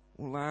now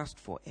will last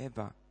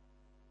forever.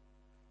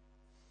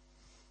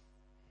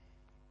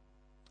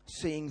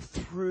 Seeing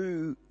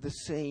through the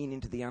seen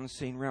into the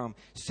unseen realm.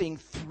 Seeing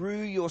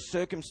through your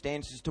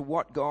circumstances to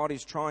what God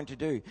is trying to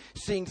do.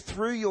 Seeing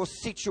through your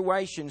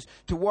situations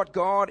to what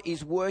God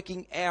is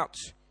working out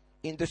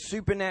in the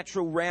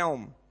supernatural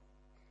realm.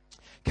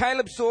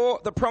 Caleb saw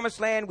the promised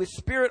land with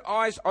spirit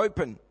eyes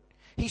open.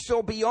 He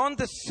saw beyond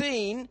the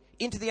seen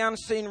into the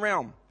unseen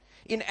realm.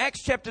 In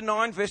Acts chapter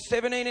 9, verse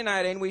 17 and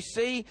 18, we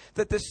see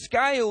that the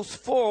scales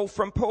fall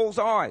from Paul's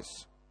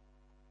eyes.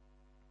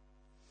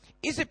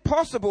 Is it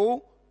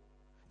possible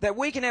that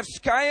we can have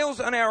scales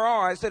on our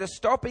eyes that are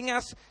stopping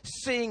us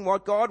seeing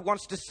what God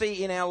wants to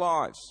see in our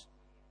lives?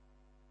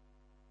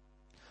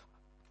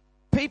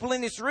 People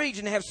in this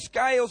region have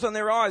scales on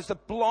their eyes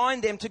that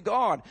blind them to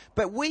God.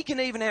 But we can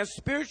even have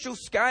spiritual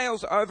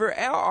scales over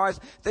our eyes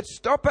that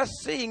stop us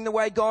seeing the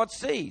way God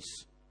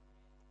sees.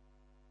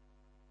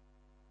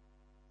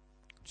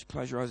 Just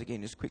close your eyes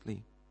again just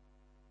quickly.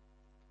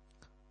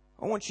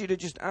 I want you to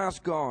just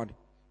ask God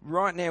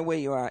right now where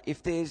you are,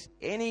 if there's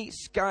any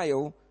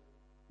scale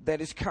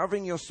that is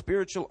covering your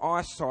spiritual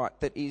eyesight,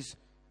 that is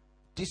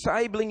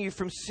disabling you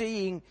from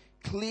seeing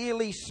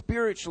clearly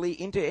spiritually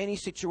into any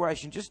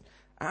situation. Just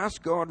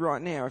ask God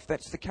right now if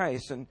that's the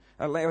case and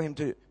allow Him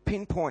to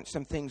pinpoint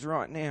some things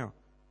right now.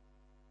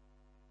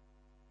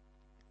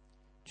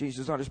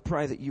 Jesus, I just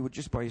pray that you would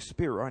just by your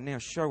Spirit right now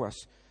show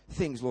us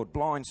things, Lord,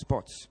 blind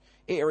spots,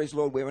 areas,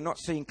 Lord, where we're not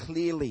seeing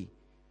clearly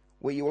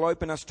where you will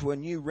open us to a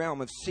new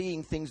realm of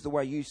seeing things the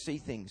way you see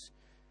things.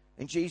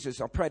 And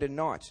Jesus, I pray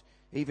tonight,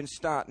 even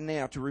start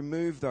now to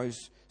remove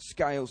those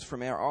scales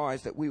from our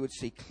eyes, that we would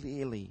see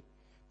clearly,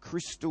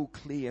 crystal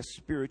clear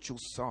spiritual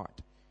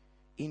sight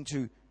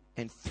into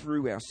and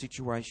through our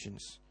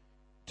situations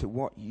to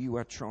what you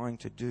are trying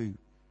to do,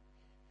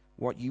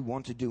 what you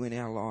want to do in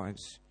our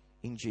lives,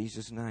 in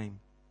Jesus' name.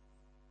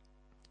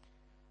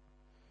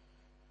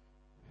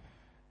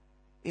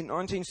 In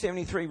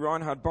 1973,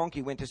 Reinhard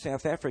Bonnke went to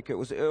South Africa. It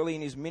was early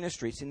in his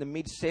ministry. It's in the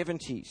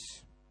mid-70s.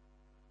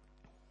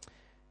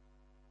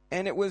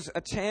 And it was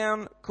a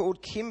town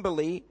called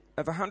Kimberley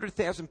of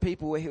 100,000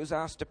 people where he was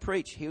asked to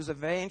preach. He was an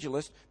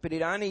evangelist, but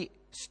he'd only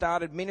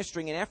started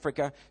ministering in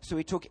Africa, so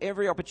he took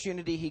every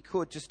opportunity he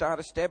could to start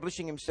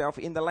establishing himself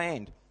in the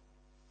land.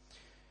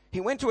 He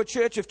went to a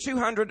church of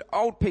 200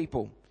 old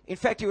people. In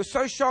fact, he was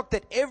so shocked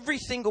that every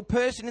single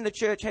person in the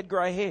church had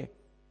grey hair.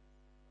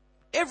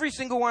 Every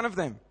single one of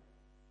them.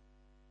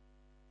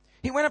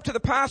 He went up to the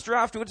pastor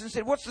afterwards and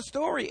said, "What's the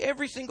story?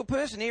 Every single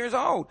person here is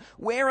old.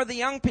 Where are the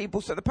young people?"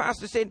 So the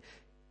pastor said,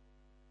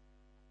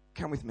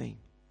 "Come with me."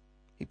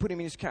 He put him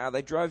in his car.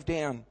 They drove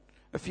down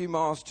a few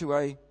miles to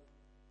a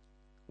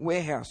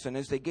warehouse. And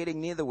as they're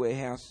getting near the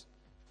warehouse,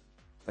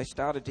 they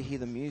started to hear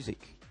the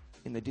music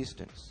in the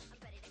distance.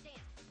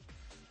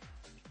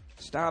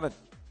 Started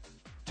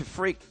to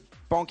freak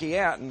Bonnke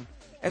out. And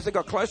as they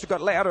got closer, it got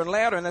louder and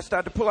louder. And they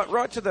started to pull up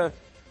right to the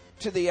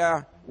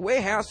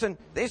warehouse, and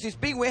there's this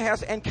big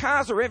warehouse, and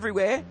cars are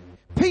everywhere,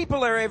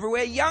 people are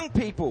everywhere, young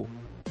people.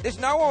 There's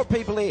no old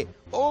people here.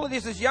 All of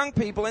this is young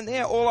people, and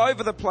they're all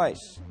over the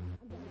place.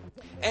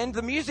 And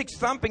the music's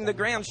thumping, the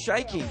ground's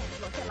shaking.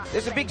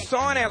 There's a big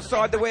sign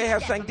outside the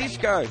warehouse saying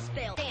disco.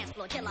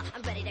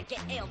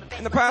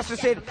 And the pastor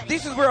said,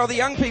 "This is where all the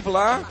young people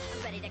are."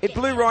 It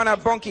blew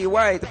Reinhard Bonnke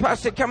away. The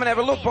pastor said, "Come and have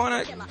a look."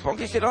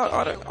 Bonnke said,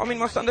 I'm in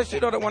my Sunday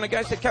suit, I don't want to go.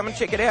 He said, "Come and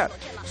check it out."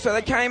 So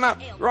they came up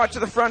right to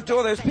the front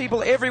door. There was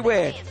people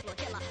everywhere.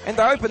 And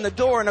they opened the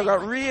door and it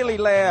got really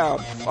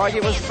loud. Like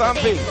it was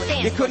thumping.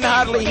 You couldn't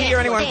hardly hear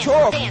anyone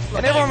talk.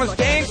 And everyone was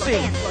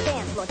dancing.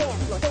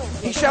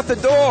 He shut the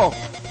door.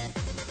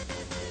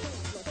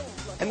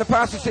 And the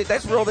pastor said,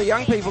 "That's where all the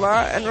young people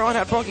are." And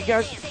Reinhard Bonnke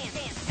goes,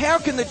 "How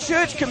can the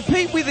church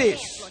compete with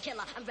this?"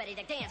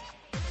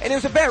 And he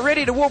was about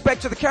ready to walk back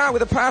to the car with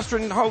the pastor,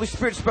 and the Holy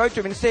Spirit spoke to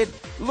him and said,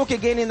 "Look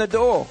again in the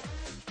door."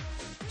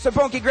 So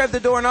Bonnke grabbed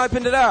the door and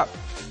opened it up.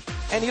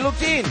 And he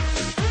looked in.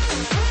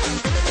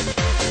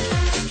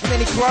 And then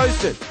he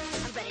closed it.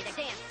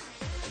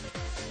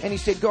 And he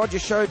said, "God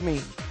just showed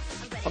me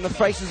on the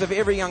faces of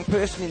every young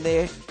person in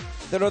there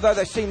that although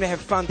they seem to have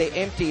fun, they're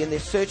empty and they're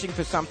searching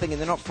for something and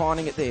they're not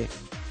finding it there."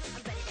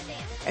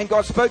 And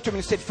God spoke to him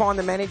and said, "Find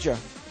the manager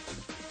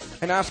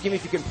and ask him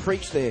if he can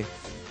preach there.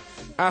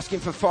 Ask him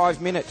for 5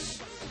 minutes."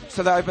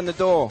 So they opened the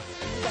door.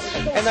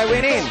 And they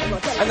went in.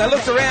 And they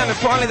looked around and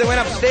finally they went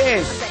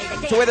upstairs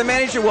to where the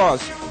manager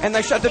was. And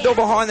they shut the door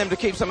behind them to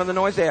keep some of the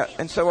noise out.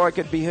 And so I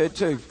could be heard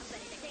too.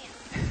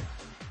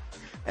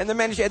 And the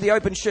manager had the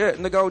open shirt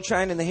and the gold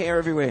chain and the hair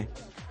everywhere.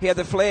 He had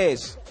the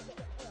flares.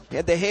 He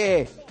had the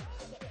hair.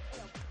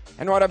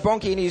 And Reinhard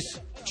Bonnke in his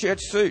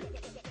church suit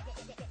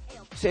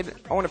said,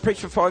 "I want to preach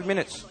for 5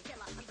 minutes."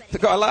 The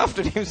guy laughed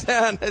at him,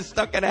 saying, "That's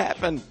not going to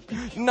happen.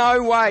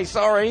 No way,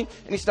 sorry."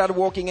 And he started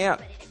walking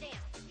out,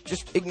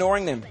 just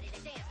ignoring them.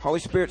 Holy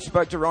Spirit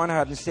spoke to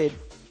Reinhard and said,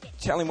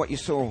 "Tell him what you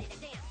saw."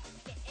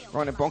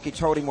 Reinhard Bonnke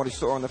told him what he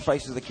saw on the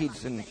faces of the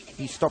kids, and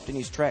he stopped in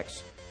his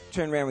tracks,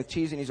 turned around with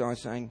tears in his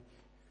eyes, saying,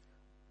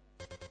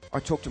 "I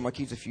talked to my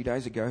kids a few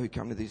days ago who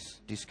come to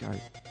this disco,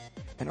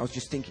 and I was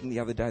just thinking the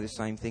other day the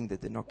same thing,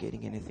 that they're not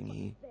getting anything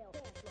here.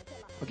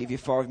 I'll give you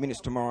 5 minutes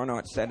tomorrow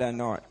night, Saturday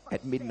night,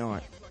 at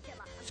midnight.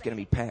 It's going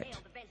to be packed.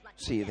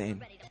 See you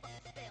then."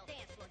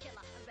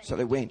 So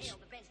they went.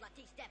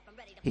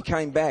 He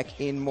came back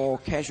in more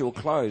casual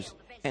clothes.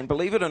 And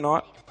believe it or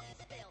not,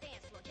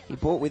 he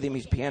brought with him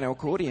his piano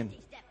accordion.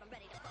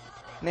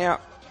 Now,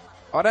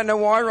 I don't know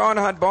why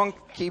Reinhard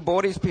Bonnke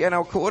bought his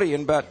piano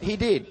accordion, but he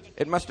did.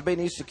 It must have been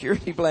his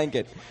security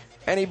blanket.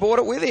 And he brought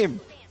it with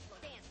him.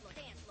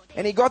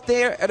 And he got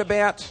there at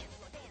about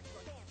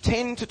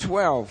 10 to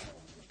 12.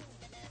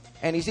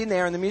 And he's in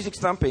there and the music's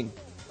thumping.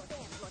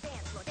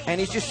 And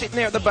he's just sitting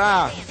there at the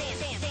bar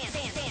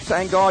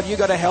saying, "God, you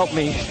got to help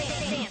me.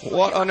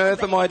 What on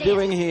earth am I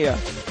doing here?"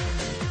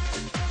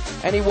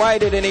 And he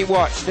waited and he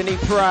watched and he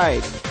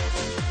prayed.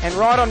 And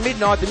right on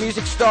midnight, the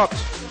music stopped.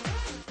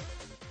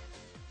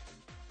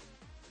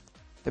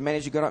 The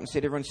manager got up and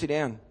said, "Everyone sit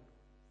down.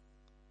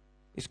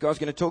 This guy's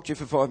going to talk to you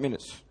for 5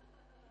 minutes."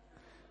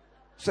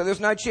 So there was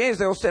no chairs.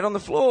 They all sat on the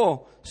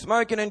floor,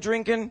 smoking and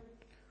drinking.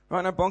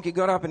 Reinhard Bonnke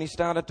got up and he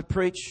started to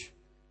preach.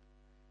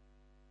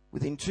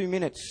 Within 2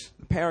 minutes,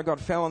 the power of God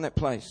fell on that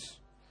place.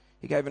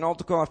 He gave an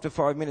altar call after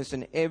 5 minutes,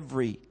 and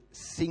every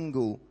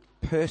single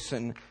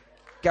person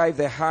gave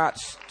their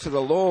hearts to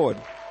the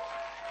Lord.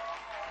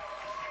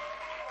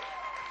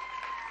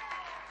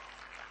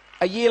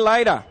 A year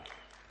later,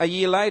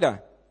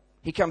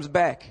 he comes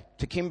back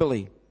to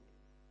Kimberley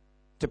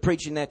to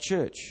preach in that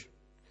church.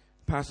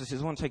 The pastor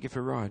says, "I want to take you for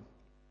a ride."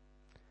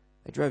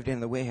 They drove down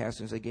to the warehouse,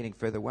 and as they're getting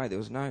further away, there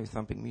was no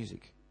thumping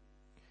music.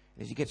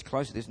 As he gets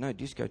closer, there's no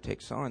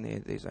discotheque sign there.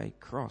 There's a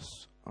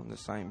cross on the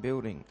same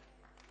building.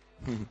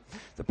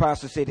 The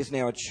pastor said, "It's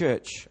now a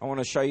church. I want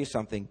to show you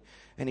something."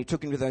 And he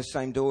took him to those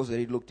same doors that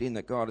he'd looked in,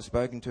 that God had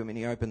spoken to him, and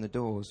he opened the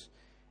doors.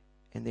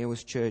 And there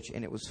was church,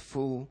 and it was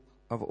full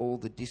of all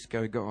the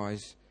disco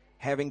guys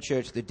having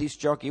church. The disc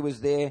jockey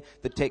was there,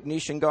 the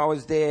technician guy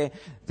was there,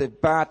 the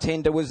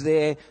bartender was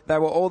there. They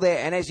were all there.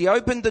 And as he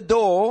opened the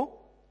door,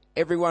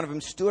 every one of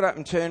them stood up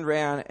and turned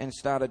around and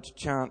started to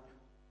chant,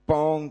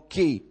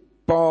 "Bonky,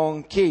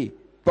 bonky,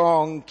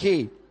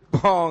 bonky,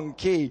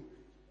 bonky."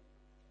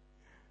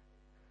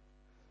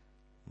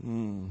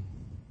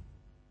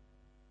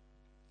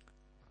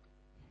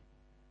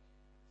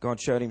 God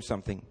showed him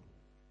something.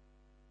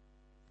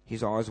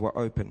 His eyes were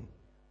open,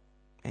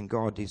 and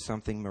God did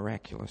something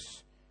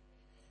miraculous.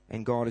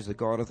 And God is the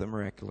God of the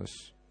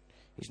miraculous.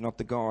 He's not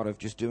the God of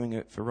just doing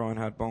it for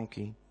Reinhard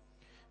Bonnke.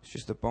 It's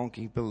just that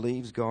Bonnke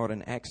believes God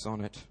and acts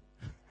on it.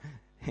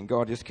 And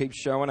God just keeps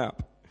showing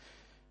up.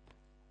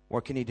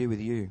 What can he do with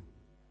you?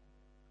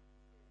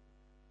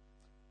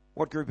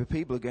 What group of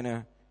people are going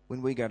to,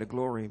 when we go to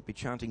glory, be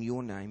chanting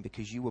your name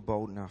because you were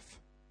bold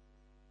enough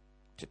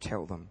to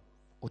tell them,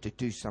 or to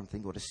do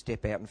something, or to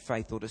step out in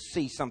faith, or to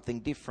see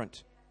something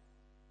different?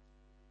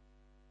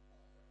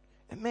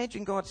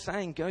 Imagine God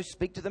saying, "Go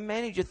speak to the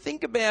manager."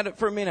 Think about it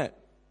for a minute.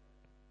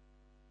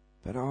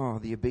 But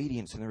the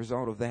obedience and the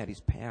result of that is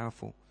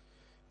powerful.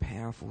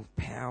 Powerful,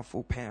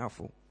 powerful,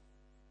 powerful.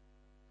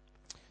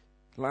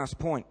 Last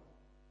point.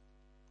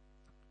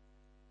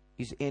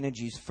 His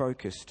energies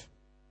focused.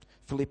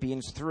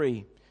 Philippians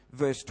 3,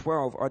 verse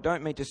 12. "I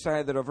don't mean to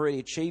say that I've already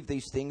achieved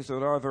these things or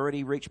that I've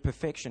already reached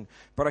perfection,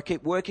 but I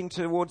keep working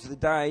towards the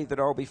day that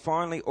I'll be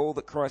finally all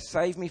that Christ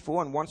saved me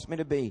for and wants me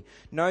to be.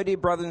 No, dear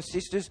brothers and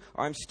sisters,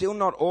 I'm still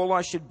not all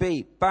I should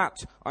be,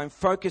 but I'm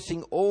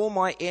focusing all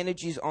my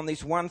energies on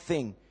this one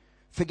thing.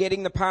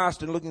 Forgetting the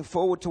past and looking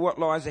forward to what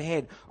lies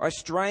ahead, I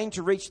strain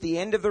to reach the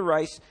end of the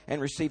race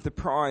and receive the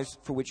prize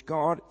for which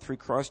God, through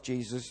Christ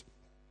Jesus,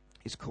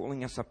 is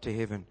calling us up to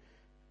heaven."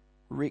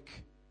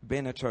 Rick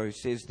Beneteau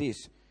says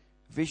this: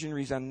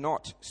 "Visionaries are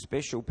not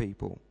special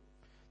people.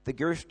 The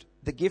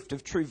gift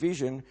of true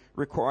vision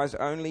requires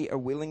only a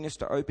willingness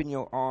to open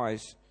your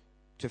eyes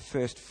to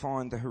first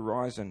find the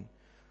horizon.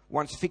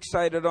 Once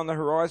fixated on the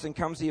horizon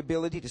comes the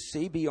ability to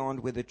see beyond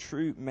where the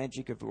true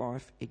magic of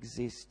life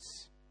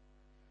exists."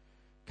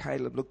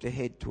 Caleb looked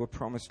ahead to a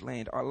promised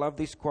land. I love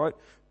this quote.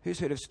 Who's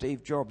heard of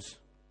Steve Jobs?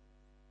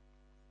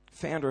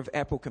 Founder of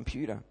Apple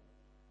Computer.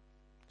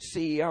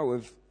 CEO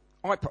of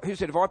iPod. Who's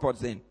heard of iPods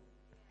then?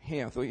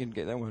 Yeah, I thought you didn't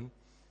get that one.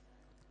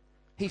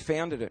 He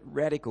founded it.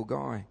 Radical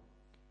guy.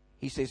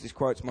 He says this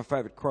quote's my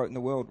favourite quote in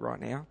the world right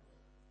now.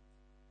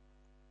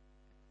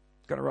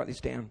 Got to write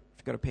this down. If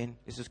you've got a pen,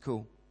 this is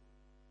cool.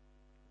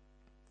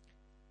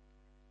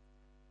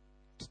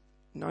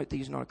 Note that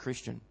he's not a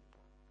Christian.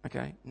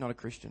 Okay? Not a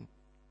Christian.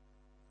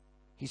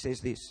 He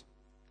says this: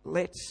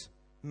 "Let's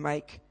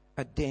make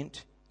a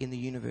dent in the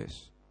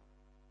universe."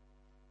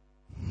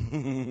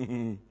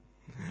 I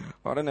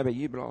don't know about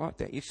you, but I like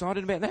that. You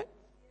excited about that?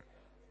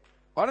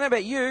 I don't know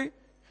about you,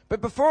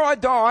 but before I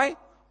die,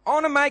 I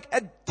want to make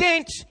a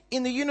dent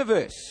in the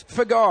universe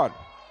for God.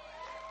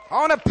 I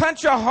want to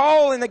punch a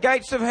hole in the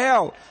gates of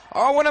hell.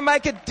 I want to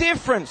make a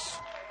difference.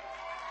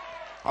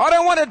 I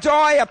don't want to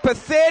die a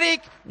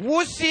pathetic,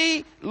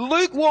 wussy,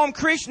 lukewarm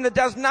Christian that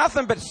does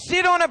nothing but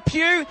sit on a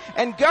pew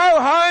and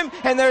go home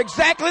and they're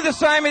exactly the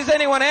same as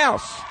anyone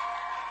else.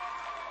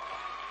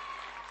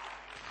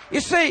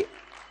 You see,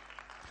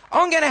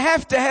 I'm going to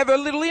have a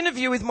little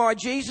interview with my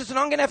Jesus, and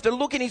I'm going to have to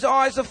look in his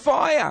eyes of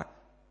fire.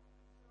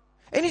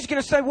 And he's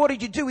going to say, "What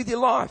did you do with your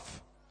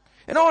life?"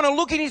 And I want to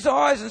look in his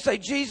eyes and say,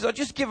 "Jesus, I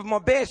just give it my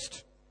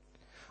best.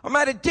 I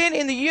made a dent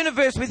in the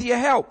universe with your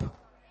help."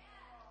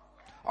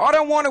 I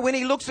don't want to, when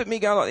he looks at me,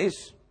 go like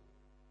this.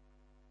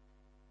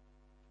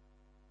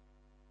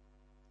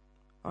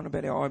 I don't know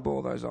about how I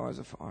bore those eyes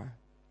of fire.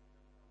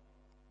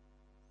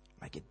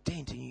 Make a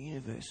dent in your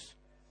universe.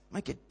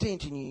 Make a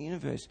dent in your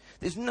universe.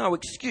 There's no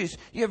excuse.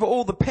 You have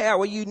all the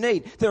power you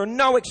need. There are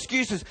no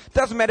excuses.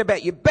 Doesn't matter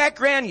about your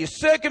background, your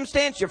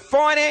circumstance, your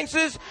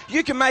finances.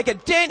 You can make a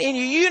dent in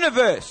your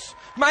universe.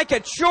 Make a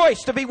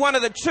choice to be one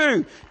of the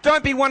 2.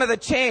 Don't be one of the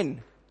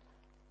 10.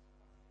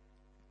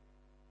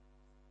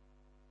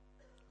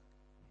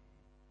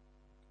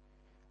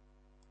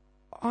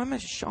 I'm a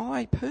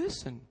shy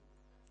person.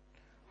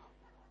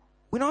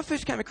 When I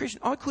first became a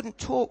Christian, I couldn't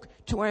talk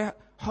to a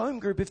home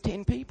group of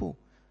 10 people.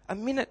 A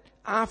minute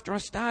after I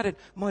started,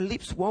 my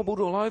lips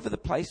wobbled all over the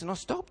place and I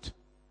stopped.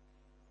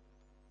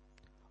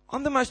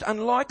 I'm the most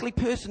unlikely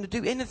person to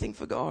do anything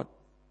for God.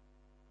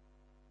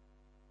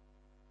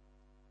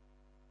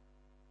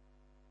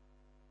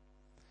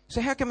 So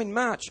how come in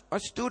March I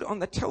stood on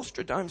the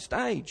Telstra Dome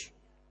stage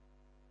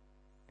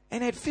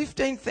and had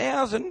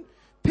 15,000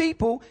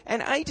 people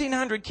and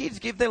 1,800 kids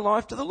give their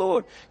life to the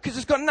Lord? Because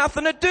it's got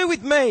nothing to do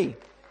with me.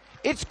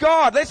 It's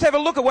God. Let's have a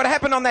look at what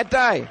happened on that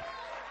day.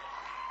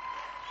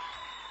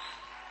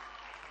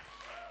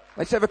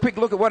 Let's have a quick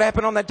look at what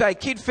happened on that day.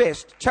 Kid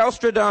Fest,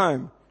 Telstra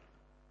Dome.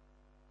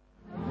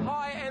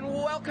 Hi and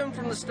welcome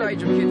from the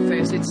stage of Kid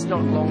Fest. It's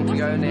not long to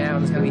go now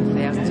and there's going to be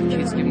thousands of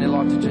kids giving their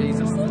life to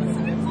Jesus.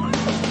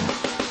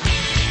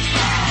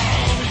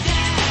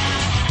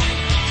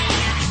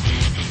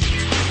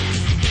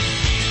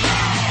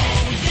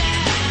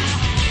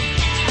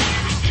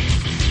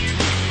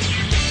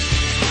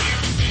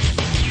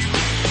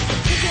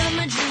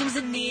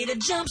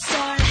 Jump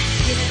start,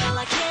 give it all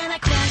I can, I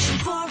crash and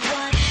pour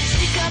one.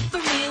 Stick up for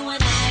me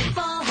when I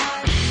fall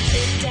hard.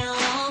 Sit down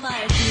all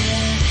my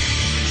fear,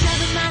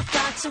 driving my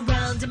thoughts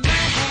around in my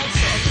head.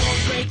 Circle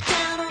break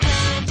down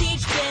around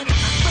each bend. My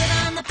foot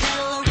on the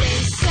pedal,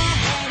 race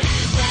ahead.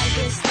 Ride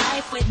this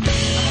life with me.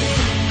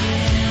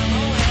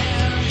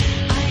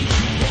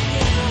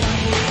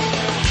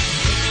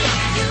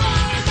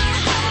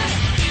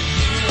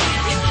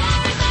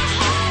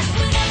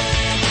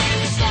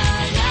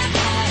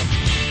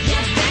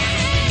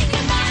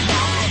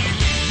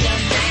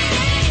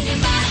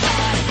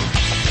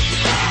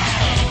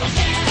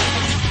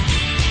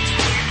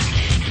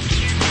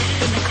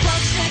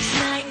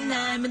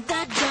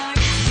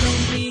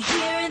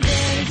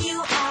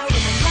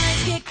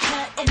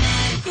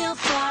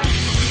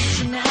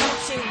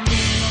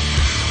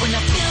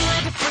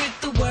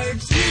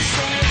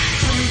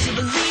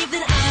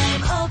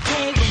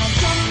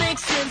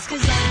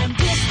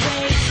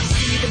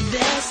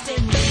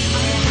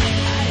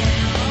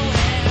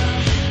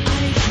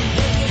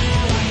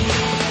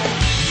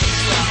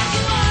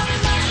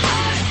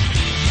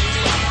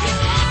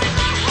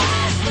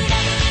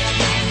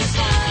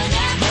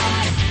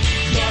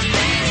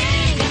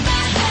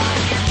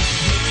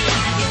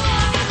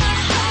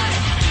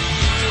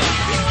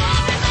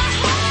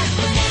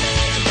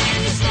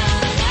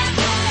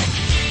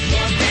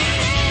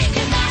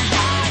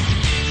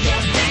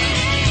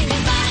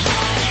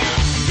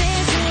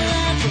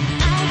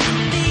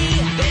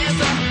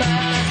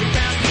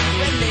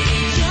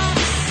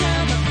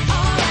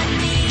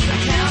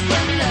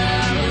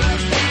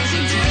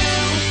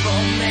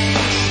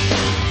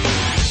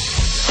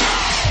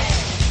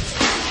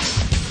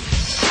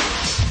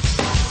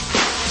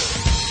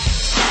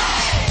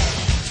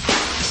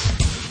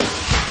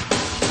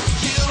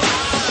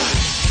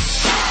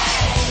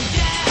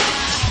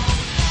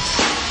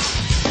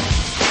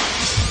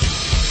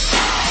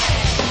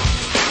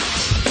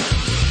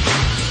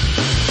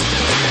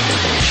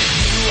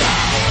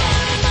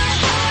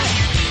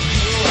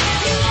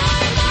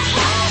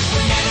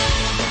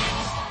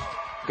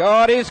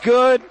 God is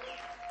good.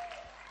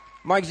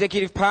 My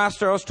executive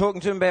pastor, I was talking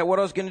to him about what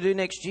I was going to do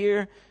next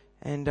year,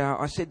 and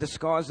I said, the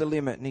sky's the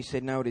limit, and he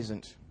said, no, it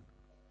isn't.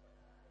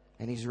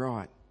 And he's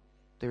right.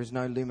 There is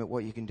no limit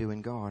what you can do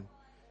in God.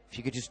 If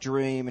you could just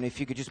dream, and if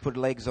you could just put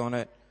legs on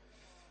it,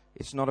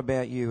 it's not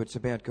about you, it's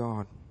about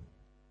God.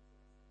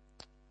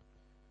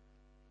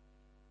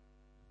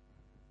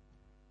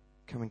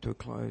 Coming to a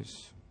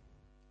close.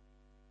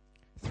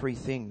 3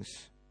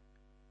 things.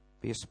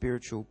 Be a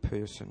spiritual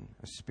person,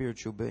 a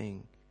spiritual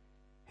being.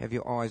 Have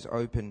your eyes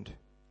opened.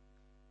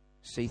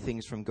 See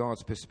things from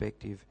God's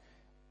perspective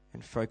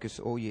and focus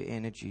all your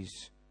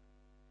energies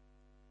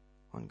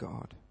on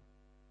God.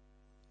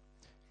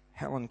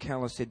 Helen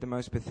Keller said the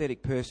most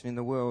pathetic person in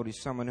the world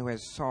is someone who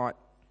has sight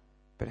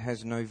but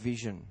has no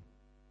vision.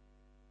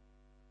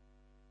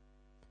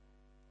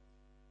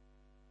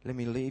 Let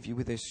me leave you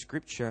with a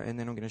scripture and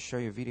then I'm going to show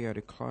you a video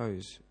to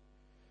close.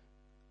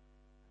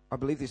 I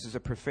believe this is a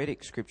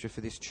prophetic scripture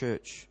for this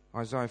church.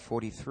 Isaiah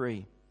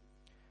 43,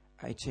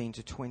 18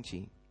 to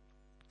 20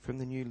 from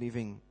the New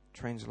Living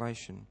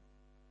Translation.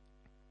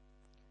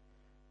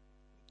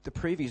 The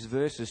previous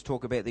verses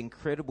talk about the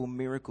incredible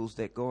miracles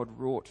that God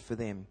wrought for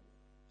them,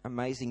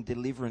 amazing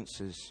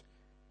deliverances.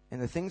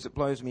 And the things that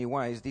blows me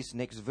away is this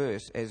next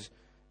verse, as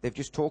they've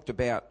just talked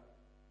about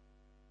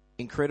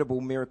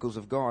incredible miracles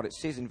of God. It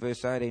says in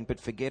verse 18, but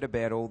forget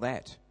about all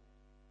that.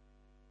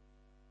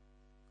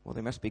 Well,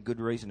 there must be good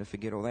reason to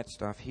forget all that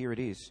stuff. Here it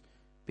is,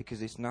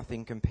 because it's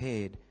nothing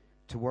compared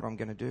to what I'm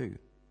going to do.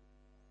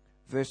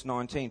 Verse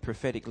 19,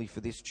 prophetically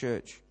for this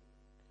church,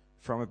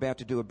 for I'm about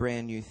to do a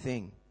brand new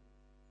thing.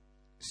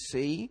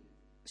 See,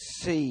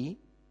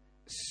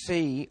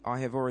 I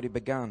have already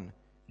begun.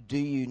 Do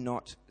you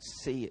not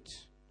see it?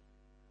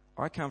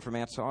 I come from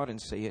outside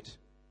and see it.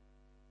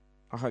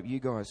 I hope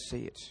you guys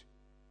see it.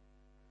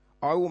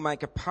 I will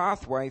make a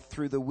pathway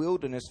through the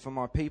wilderness for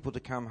my people to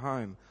come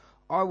home.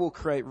 I will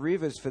create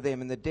rivers for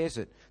them in the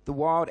desert. The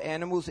wild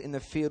animals in the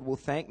field will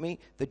thank me,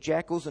 the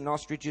jackals and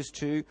ostriches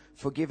too,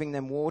 for giving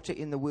them water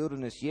in the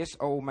wilderness. Yes,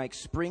 I will make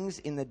springs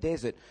in the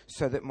desert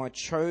so that my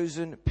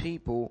chosen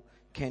people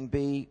can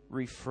be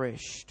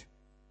refreshed.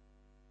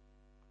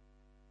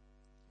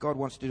 God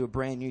wants to do a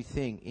brand new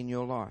thing in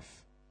your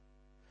life.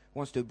 He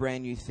wants to do a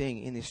brand new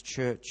thing in this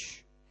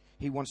church.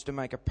 He wants to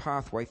make a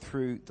pathway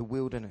through the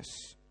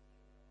wilderness.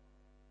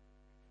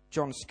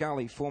 John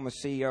Scully, former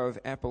CEO of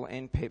Apple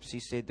and Pepsi,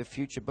 said the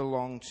future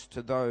belongs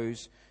to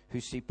those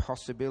who see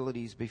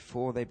possibilities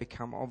before they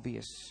become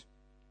obvious.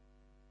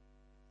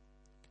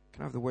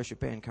 Can I have the worship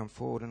band come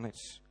forward and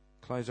let's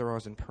close our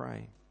eyes and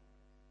pray.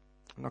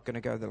 I'm not going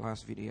to go to the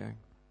last video.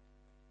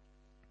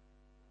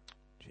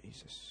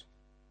 Jesus.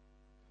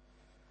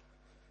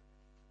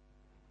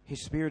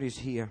 His Spirit is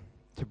here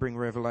to bring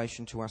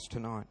revelation to us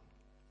tonight.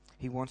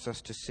 He wants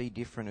us to see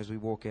different as we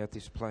walk out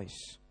this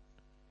place.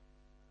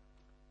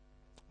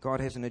 God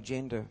has an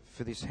agenda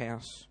for this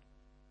house.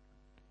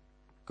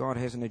 God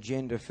has an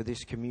agenda for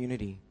this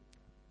community.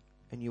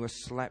 And you are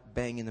slap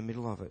bang in the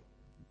middle of it.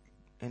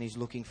 And He's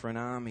looking for an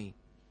army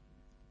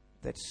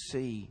that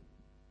see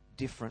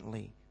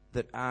differently,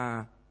 that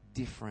are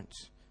different,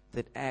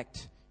 that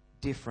act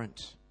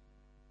different,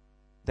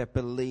 that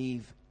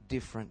believe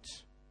different.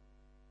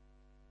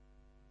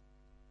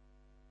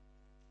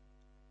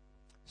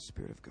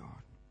 Spirit of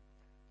God,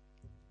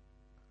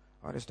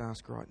 I just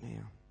ask right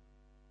now,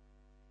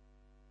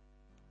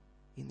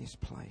 in this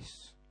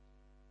place,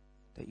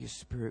 that your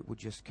Spirit would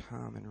just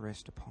come and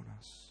rest upon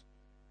us.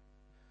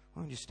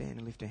 Why don't you stand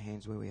and lift our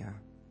hands where we are?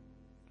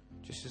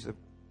 Just as the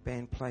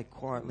band played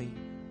quietly.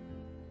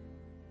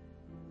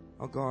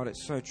 Oh God,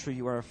 it's so true,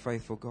 you are a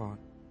faithful God.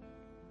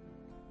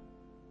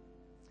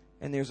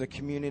 And there's a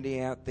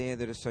community out there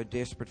that is so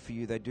desperate for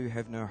you, they do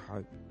have no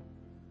hope.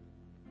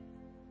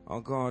 Oh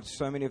God,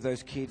 so many of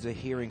those kids are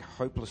hearing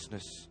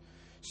hopelessness.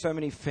 So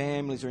many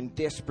families are in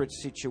desperate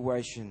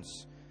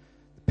situations.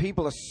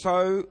 People are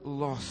so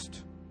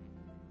lost.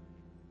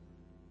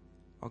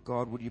 Oh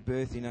God, would you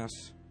birth in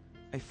us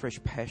a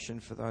fresh passion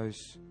for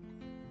those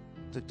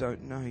that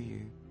don't know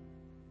you?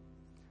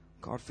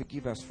 God,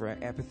 forgive us for our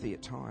apathy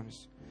at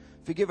times.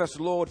 Forgive us,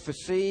 Lord, for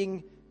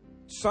seeing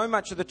so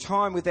much of the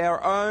time with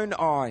our own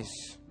eyes.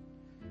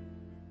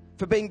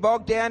 For being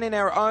bogged down in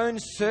our own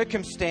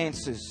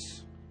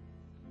circumstances.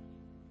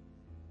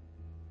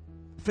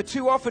 For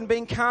too often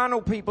being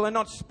carnal people and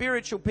not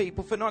spiritual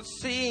people. For not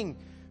seeing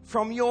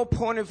from your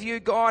point of view.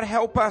 God,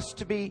 help us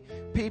to be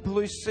people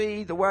who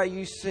see the way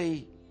you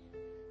see.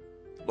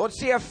 Lord,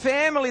 see our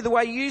family the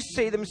way you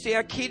see them. See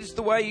our kids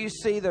the way you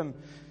see them.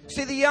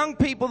 See the young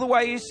people the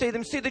way you see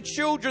them. See the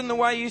children the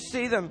way you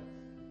see them.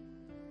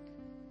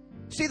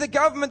 See the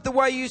government the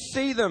way you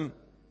see them.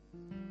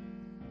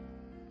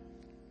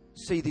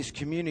 See this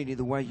community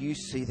the way you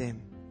see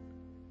them.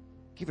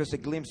 Give us a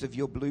glimpse of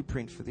your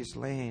blueprint for this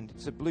land.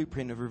 It's a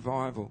blueprint of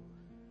revival.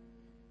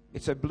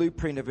 It's a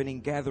blueprint of an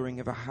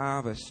ingathering of a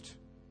harvest.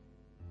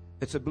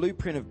 It's a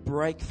blueprint of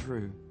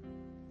breakthrough.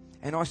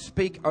 And I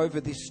speak over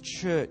this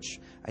church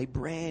a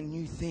brand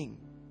new thing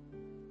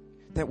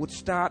that would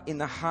start in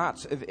the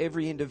hearts of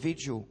every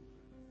individual.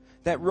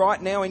 That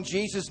right now in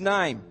Jesus'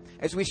 name,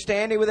 as we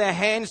stand here with our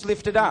hands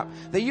lifted up,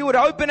 that you would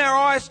open our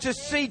eyes to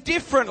see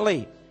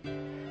differently.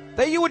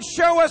 That you would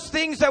show us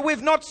things that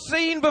we've not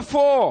seen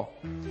before.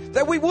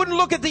 That we wouldn't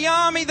look at the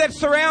army that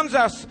surrounds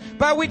us,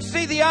 but we'd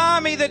see the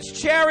army that's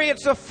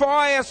chariots of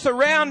fire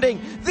surrounding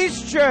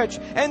this church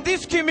and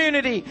this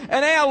community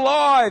and our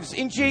lives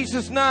in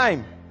Jesus'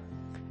 name.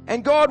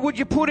 And God, would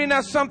you put in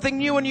us something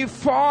new, a new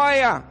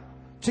fire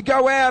to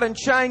go out and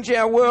change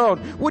our world?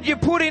 Would you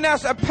put in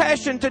us a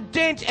passion to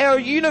dent our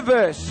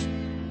universe?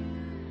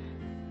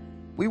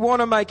 We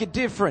want to make a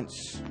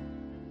difference.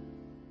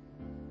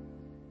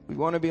 We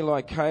want to be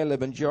like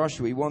Caleb and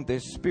Joshua. We want their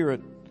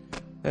spirit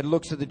that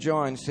looks at the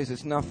giant and says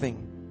it's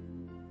nothing.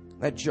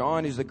 That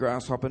giant is the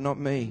grasshopper, not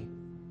me.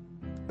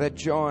 That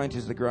giant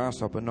is the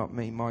grasshopper, not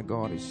me. My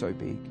God is so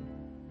big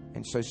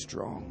and so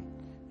strong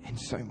and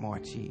so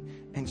mighty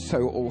and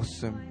so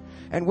awesome.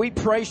 And we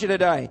praise you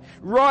today,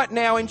 right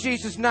now in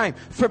Jesus' name,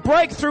 for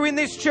breakthrough in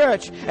this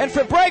church and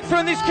for breakthrough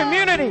in this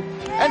community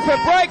and for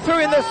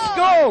breakthrough in the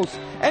schools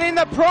and in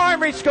the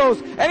primary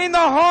schools and in the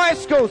high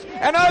schools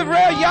and over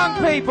our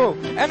young people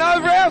and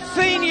over our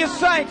senior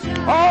saints.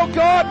 Oh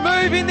God,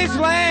 move in this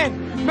land.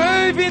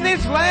 Move in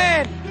this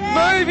land.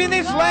 Move in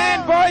this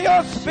land by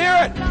your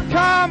Spirit.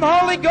 Come,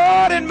 Holy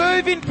God, and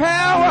move in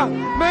power.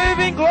 Move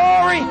in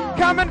glory.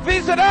 Come and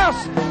visit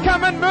us.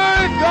 Come and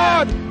move,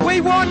 God.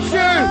 We want you.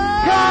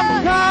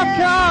 Come, come,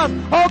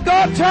 come. Oh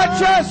God,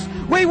 touch us.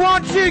 We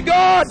want you,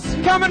 God.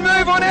 Come and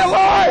move on our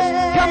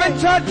lives. Come and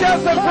touch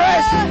us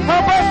afresh.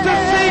 Help us to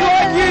see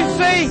like you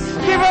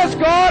see. Give us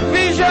God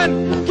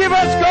vision. Give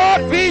us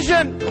God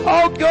vision.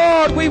 Oh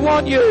God, we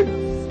want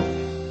you.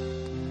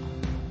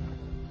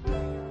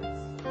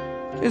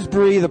 Just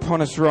breathe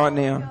upon us right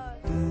now.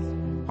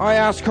 I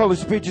ask Holy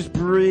Spirit, just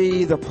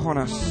breathe upon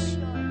us.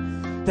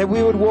 That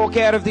we would walk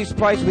out of this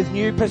place with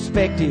new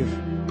perspective.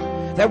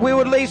 That we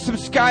would leave some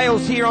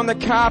scales here on the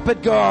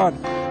carpet, God.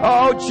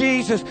 Oh,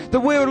 Jesus, that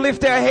we would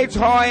lift our heads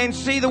high and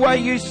see the way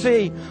you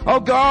see. Oh,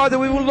 God, that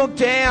we would look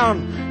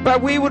down,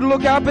 but we would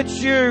look up at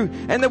you.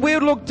 And that we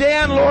would look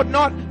down, Lord,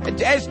 not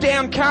as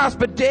downcast,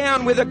 but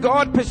down with a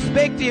God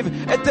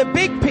perspective at the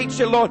big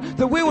picture, Lord.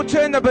 That we will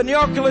turn the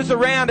binoculars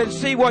around and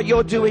see what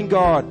you're doing,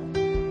 God.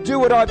 Do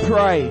what I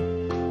pray.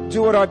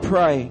 Do what I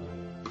pray.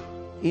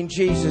 In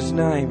Jesus'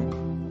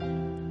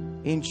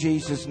 name. In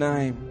Jesus'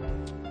 name.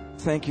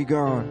 Thank you,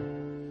 God.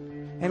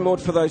 And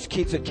Lord, for those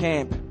kids at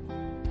camp,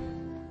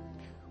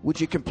 would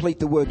you complete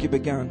the work you've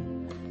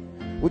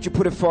begun? Would you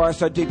put a fire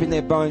so deep in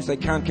their bones they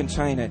can't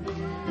contain it?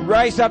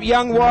 Raise up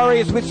young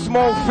warriors with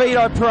small feet,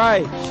 I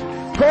pray.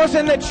 Cause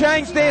them to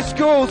change their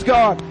schools,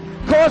 God.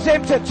 Cause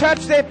them to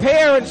touch their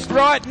parents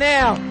right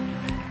now.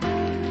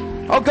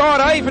 Oh God,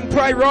 I even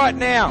pray right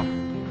now,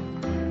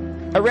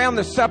 around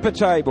the supper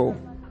table,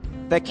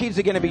 that kids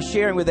are going to be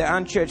sharing with their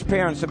unchurched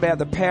parents about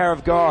the power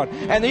of God.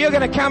 And that you're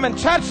going to come and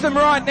touch them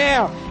right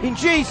now, in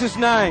Jesus'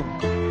 name.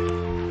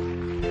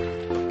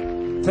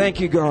 Thank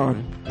you,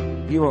 God.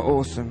 You are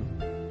awesome.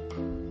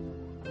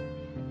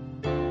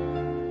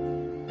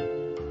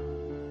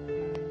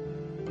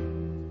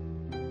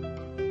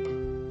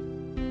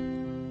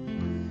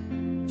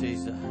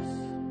 Jesus.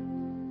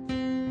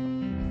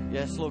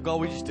 Yes, Lord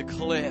God, we just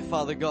declare,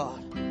 Father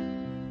God.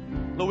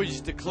 Lord, we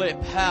just declare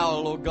power,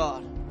 Lord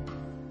God.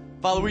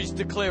 Father, we just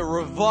declare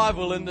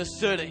revival in the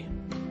city.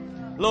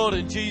 Lord,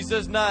 in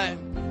Jesus'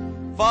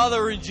 name.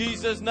 Father, in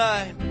Jesus'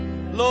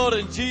 name. Lord,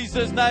 in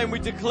Jesus' name, we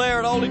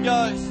declare it, Holy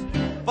Ghost.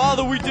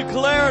 Father, we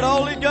declare it,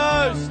 Holy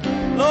Ghost.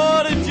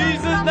 Lord, in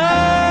Jesus'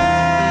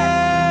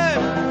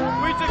 name.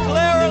 We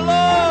declare it,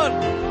 Lord.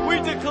 We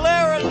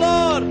declare it,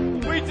 Lord.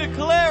 We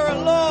declare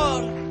it,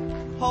 Lord.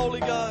 Holy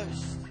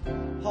Ghost.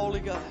 Holy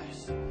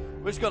Ghost.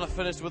 We're just going to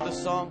finish with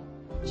this song.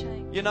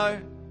 You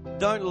know,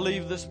 don't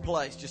leave this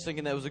place just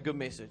thinking that was a good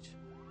message.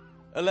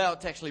 Allow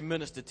it to actually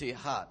minister to your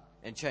heart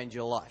and change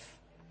your life.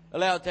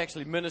 Allow it to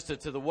actually minister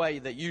to the way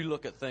that you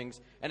look at things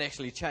and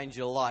actually change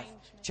your life.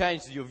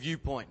 Change your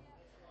viewpoint.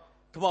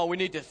 Come on, we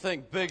need to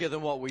think bigger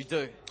than what we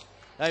do.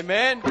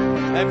 Amen?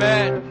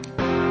 Amen.